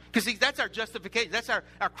 Because that's our justification. That's our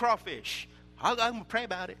crawfish. I'm going to pray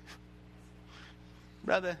about it.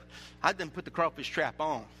 Brother, I didn't put the crawfish trap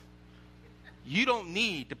on. You don't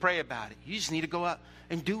need to pray about it. You just need to go out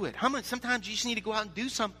and do it. Sometimes you just need to go out and do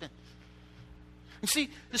something. And see,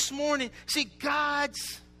 this morning,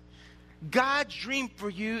 God's dream for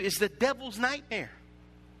you is the devil's nightmare.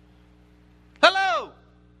 Hello.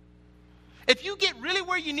 If you get really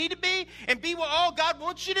where you need to be and be where all God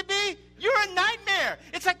wants you to be, you're a nightmare.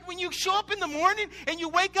 It's like when you show up in the morning and you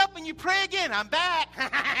wake up and you pray again, I'm back.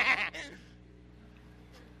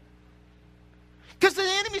 Because the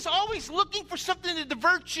enemy's always looking for something to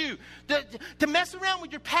divert you, to mess around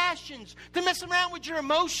with your passions, to mess around with your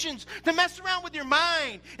emotions, to mess around with your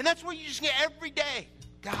mind. And that's where you just get every day.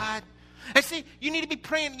 God. And see, you need to be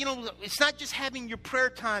praying. You know, it's not just having your prayer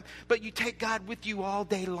time, but you take God with you all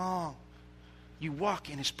day long. You walk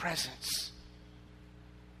in his presence.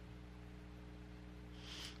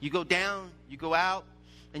 You go down, you go out,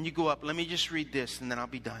 and you go up. Let me just read this, and then I'll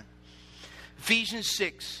be done. Ephesians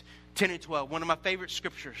 6, 10 and 12. One of my favorite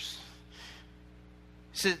scriptures.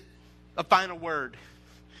 It says, a final word.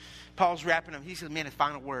 Paul's wrapping up. He says, man, a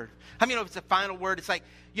final word. How many know if it's a final word? It's like,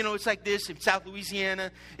 you know, it's like this. In South Louisiana,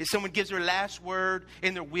 if someone gives their last word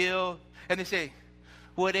in their will, and they say,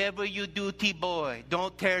 whatever you do, T-boy,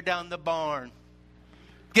 don't tear down the barn.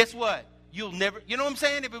 Guess what? You'll never, you know what I'm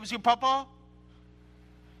saying? If it was your papa.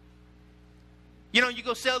 You know, you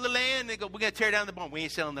go sell the land, they go, we're going to tear down the barn. We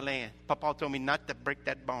ain't selling the land. Papa told me not to break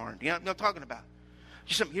that barn. You know what I'm talking about?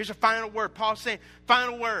 Here's a final word. Paul's saying,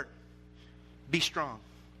 final word. Be strong.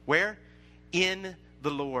 Where? In the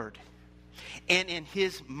Lord. And in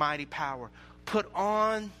his mighty power. Put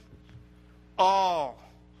on all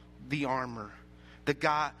the armor.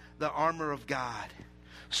 The armor of God.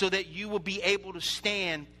 So that you will be able to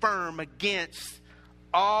stand firm against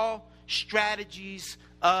all strategies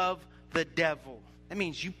of the devil. That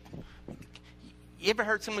means you ever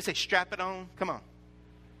heard someone say, strap it on? Come on.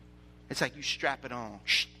 It's like you strap it on.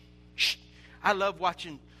 Shh, shh. I love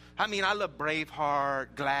watching, I love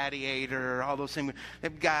Braveheart, Gladiator, all those things.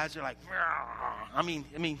 Them guys are like,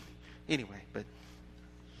 anyway.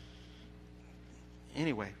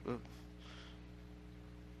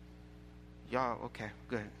 Y'all, okay,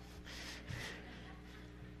 good.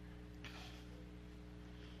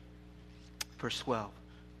 Verse 12.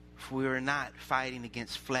 For we are not fighting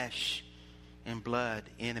against flesh and blood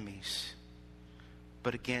enemies,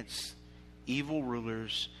 but against evil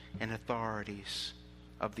rulers and authorities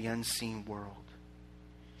of the unseen world,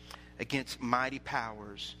 against mighty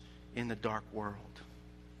powers in the dark world,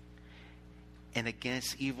 and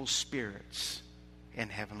against evil spirits in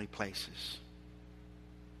heavenly places.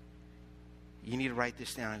 You need to write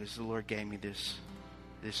this down because the Lord gave me this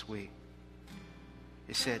week.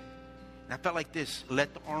 It said, and I felt like this,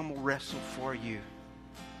 let the armor wrestle for you.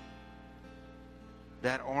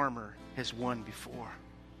 That armor has won before.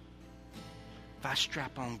 If I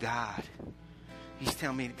strap on God, he's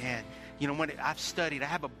telling me, man, you know what? I've studied, I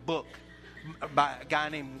have a book by a guy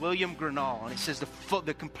named William Gurnall, and it says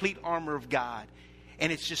the complete armor of God.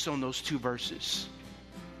 And it's just on those two verses.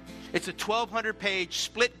 It's a 1,200-page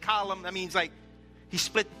split column. That means like he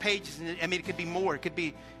split the pages. And it could be more. It could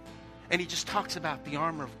be, And he just talks about the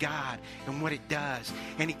armor of God and what it does.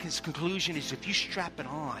 And his conclusion is if you strap it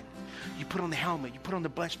on, you put on the helmet, you put on the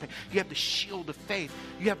breastplate, you have the shield of faith,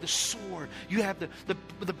 you have the sword, you have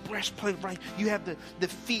the breastplate, right? You have the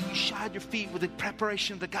feet, you shod your feet with the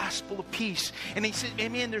preparation of the gospel of peace. And he said,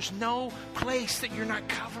 amen, there's no place that you're not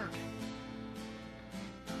covered.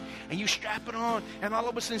 And you strap it on, and all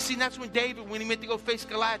of a sudden, see, that's when David, when he went to go face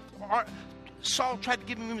Goliath, Saul tried to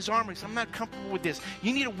give him his armor. He said, I'm not comfortable with this.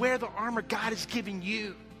 You need to wear the armor God has given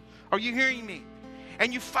you. Are you hearing me?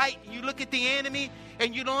 And you fight, and you look at the enemy,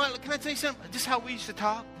 and you know what? Can I tell you something? This is how we used to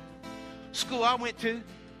talk. School I went to,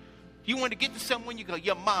 you want to get to someone, you go,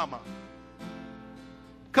 your mama.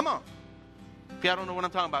 Come on. If y'all don't know what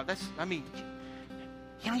I'm talking about,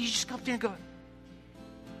 you just go up there and go,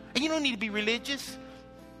 and you don't need to be religious.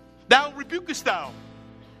 Thou rebukest thou.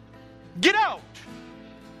 Get out.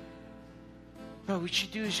 No, what you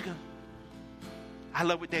do is you go, I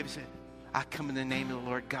love what David said. I come in the name of the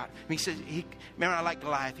Lord God. And he says, remember I like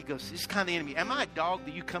Goliath. He goes, this is kind of the enemy. Am I a dog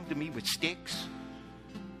that you come to me with sticks?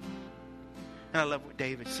 And I love what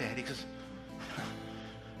David said. He goes,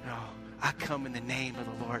 no, I come in the name of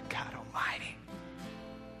the Lord God Almighty.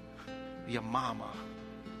 Your mama.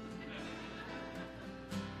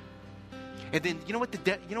 And then you know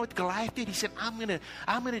what Goliath did? He said, I'm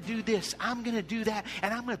gonna do this, I'm gonna do that,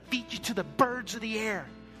 and I'm gonna feed you to the birds of the air.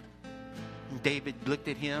 And David looked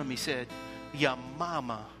at him, he said, your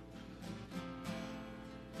mama.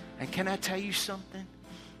 And can I tell you something?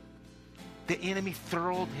 The enemy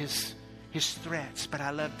throwed his threats, but I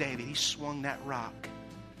love David. He swung that rock.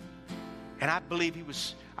 And I believe he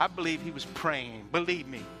was praying. Believe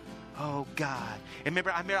me. Oh God. And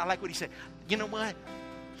remember, I like what he said. You know what?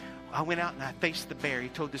 I went out and I faced the bear. He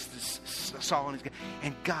told this to Saul and his guy.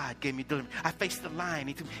 And God gave me deliverance. I faced the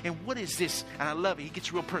lion. And what is this? And I love it. He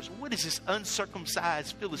gets real personal. What is this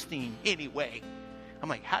uncircumcised Philistine anyway? I'm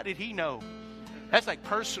like, how did he know? That's like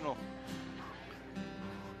personal.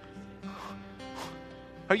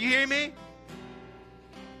 Are you hearing me?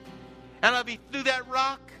 And he threw that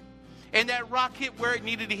rock. And that rock hit where it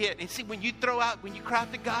needed to hit. And see, when you cry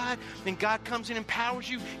out to God, and God comes and empowers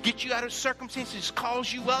you, gets you out of circumstances,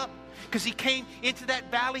 calls you up. Because he came into that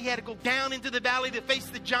valley. He had to go down into the valley to face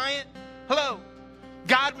the giant. Hello.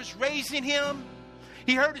 God was raising him.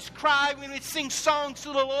 He heard his cry when he would sing songs to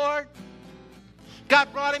the Lord.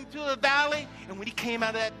 God brought him to a valley. And when he came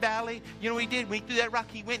out of that valley, you know what he did? When he threw that rock,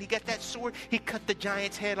 he got that sword. He cut the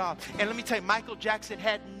giant's head off. And let me tell you, Michael Jackson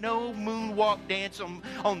had no moonwalk dance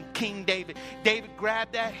on King David. David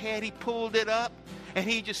grabbed that head. He pulled it up. And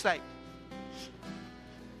he just like.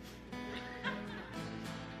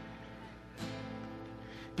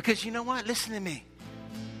 Because you know what? Listen to me.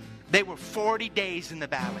 They were 40 days in the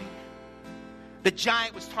valley. The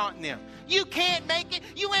giant was taunting them. You can't make it.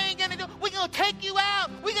 You ain't going to do it. We're going to take you out.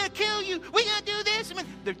 We're going to kill you. We're going to do this. I mean,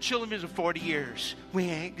 their children for 40 years. We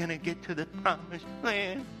ain't going to get to the promised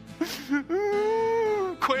land.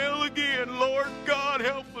 Quail again. Lord God,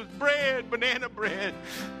 help us. Bread, banana bread.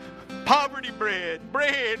 Poverty bread.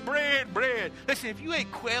 Bread. Listen, if you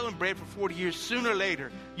ate quail and bread for 40 years, sooner or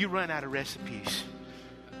later, you run out of recipes.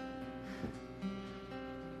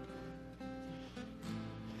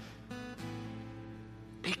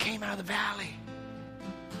 He came out of the valley.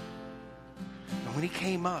 And when he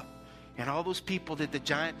came up, and all those people that the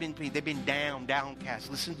giant they've been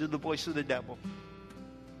downcast. Listen to the voice of the devil.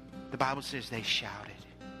 The Bible says they shouted.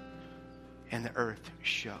 And the earth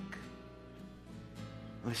shook.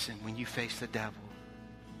 Listen, when you face the devil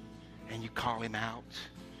and you call him out,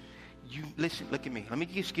 listen, look at me. Let me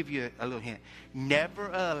just give you a little hint. Never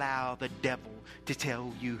allow the devil to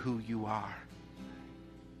tell you who you are.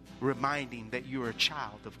 Reminding that you're a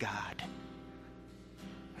child of God.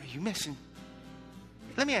 Are you messing?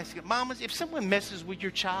 Let me ask you, mamas, if someone messes with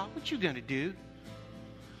your child, what you going to do?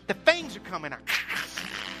 The fangs are coming out.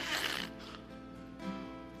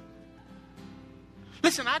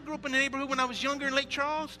 Listen, I grew up in the neighborhood when I was younger in Lake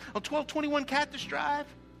Charles on 1221 Cactus Drive.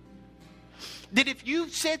 That if you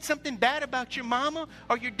said something bad about your mama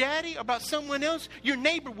or your daddy or about someone else, your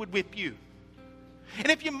neighbor would whip you. And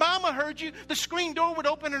if your mama heard you, the screen door would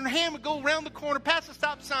open and her hand would go around the corner, past the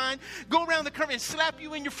stop sign, go around the curve and slap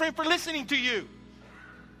you and your friend for listening to you.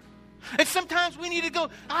 And sometimes we need to go,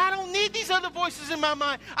 I don't need these other voices in my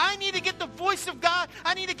mind. I need to get the voice of God.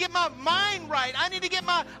 I need to get my mind right. I need to get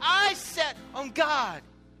my eyes set on God.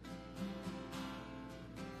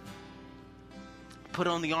 Put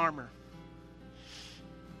on the armor.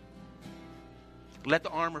 Let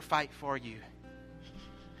the armor fight for you.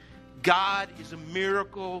 God is a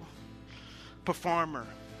miracle performer.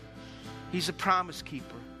 He's a promise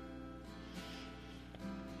keeper.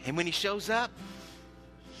 And when he shows up,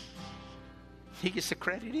 he gets the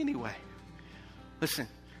credit anyway. Listen,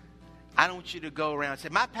 I don't want you to go around and say,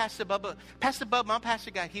 my Pastor Bubba, my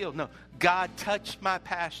pastor got healed. No, God touched my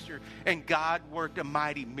pastor and God worked a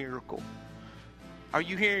mighty miracle. Are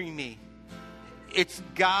you hearing me? It's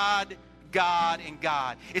God, God, and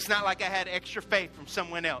God. It's not like I had extra faith from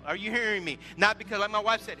someone else. Are you hearing me? Not because, like my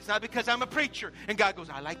wife said, it's not because I'm a preacher. And God goes,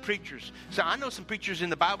 I like preachers. So I know some preachers in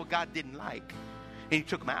the Bible God didn't like. And he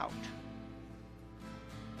took them out.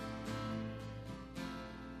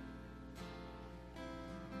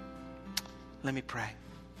 Let me pray.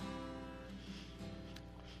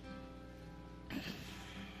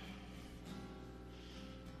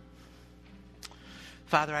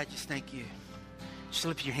 Father, I just thank you. Just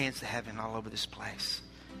lift your hands to heaven all over this place.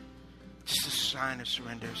 Just a sign of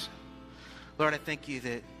surrenders. Lord, I thank you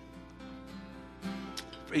that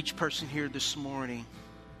for each person here this morning,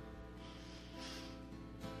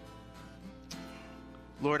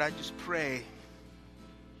 Lord, I just pray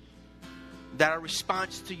that our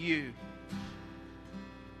response to you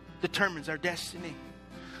determines our destiny.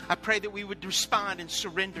 I pray that we would respond in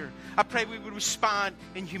surrender. I pray we would respond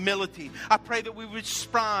in humility. I pray that we would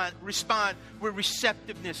respond with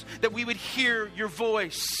receptiveness, that we would hear your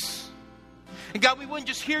voice. And God, we wouldn't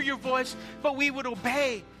just hear your voice, but we would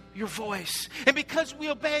obey your voice. And because we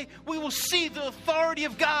obey, we will see the authority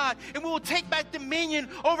of God, and we will take back dominion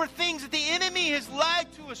over things that the enemy has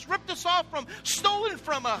lied to us, ripped us off from, stolen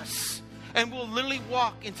from us. And we'll literally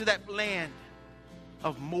walk into that land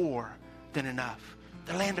of more than enough.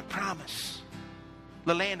 The land of promise.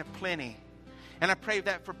 The land of plenty. And I pray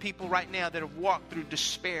that for people right now that have walked through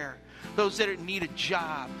despair. Those that need a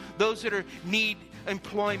job. Those that need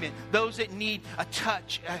employment. Those that need a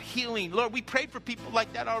touch, a healing. Lord, we prayed for people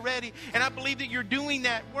like that already. And I believe that you're doing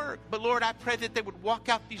that work. But Lord, I pray that they would walk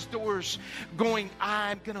out these doors going,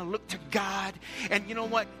 I'm going to look to God. And you know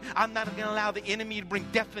what? I'm not going to allow the enemy to bring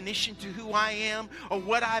definition to who I am or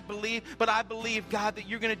what I believe. But I believe, God, that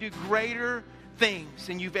you're going to do greater things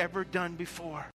than you've ever done before.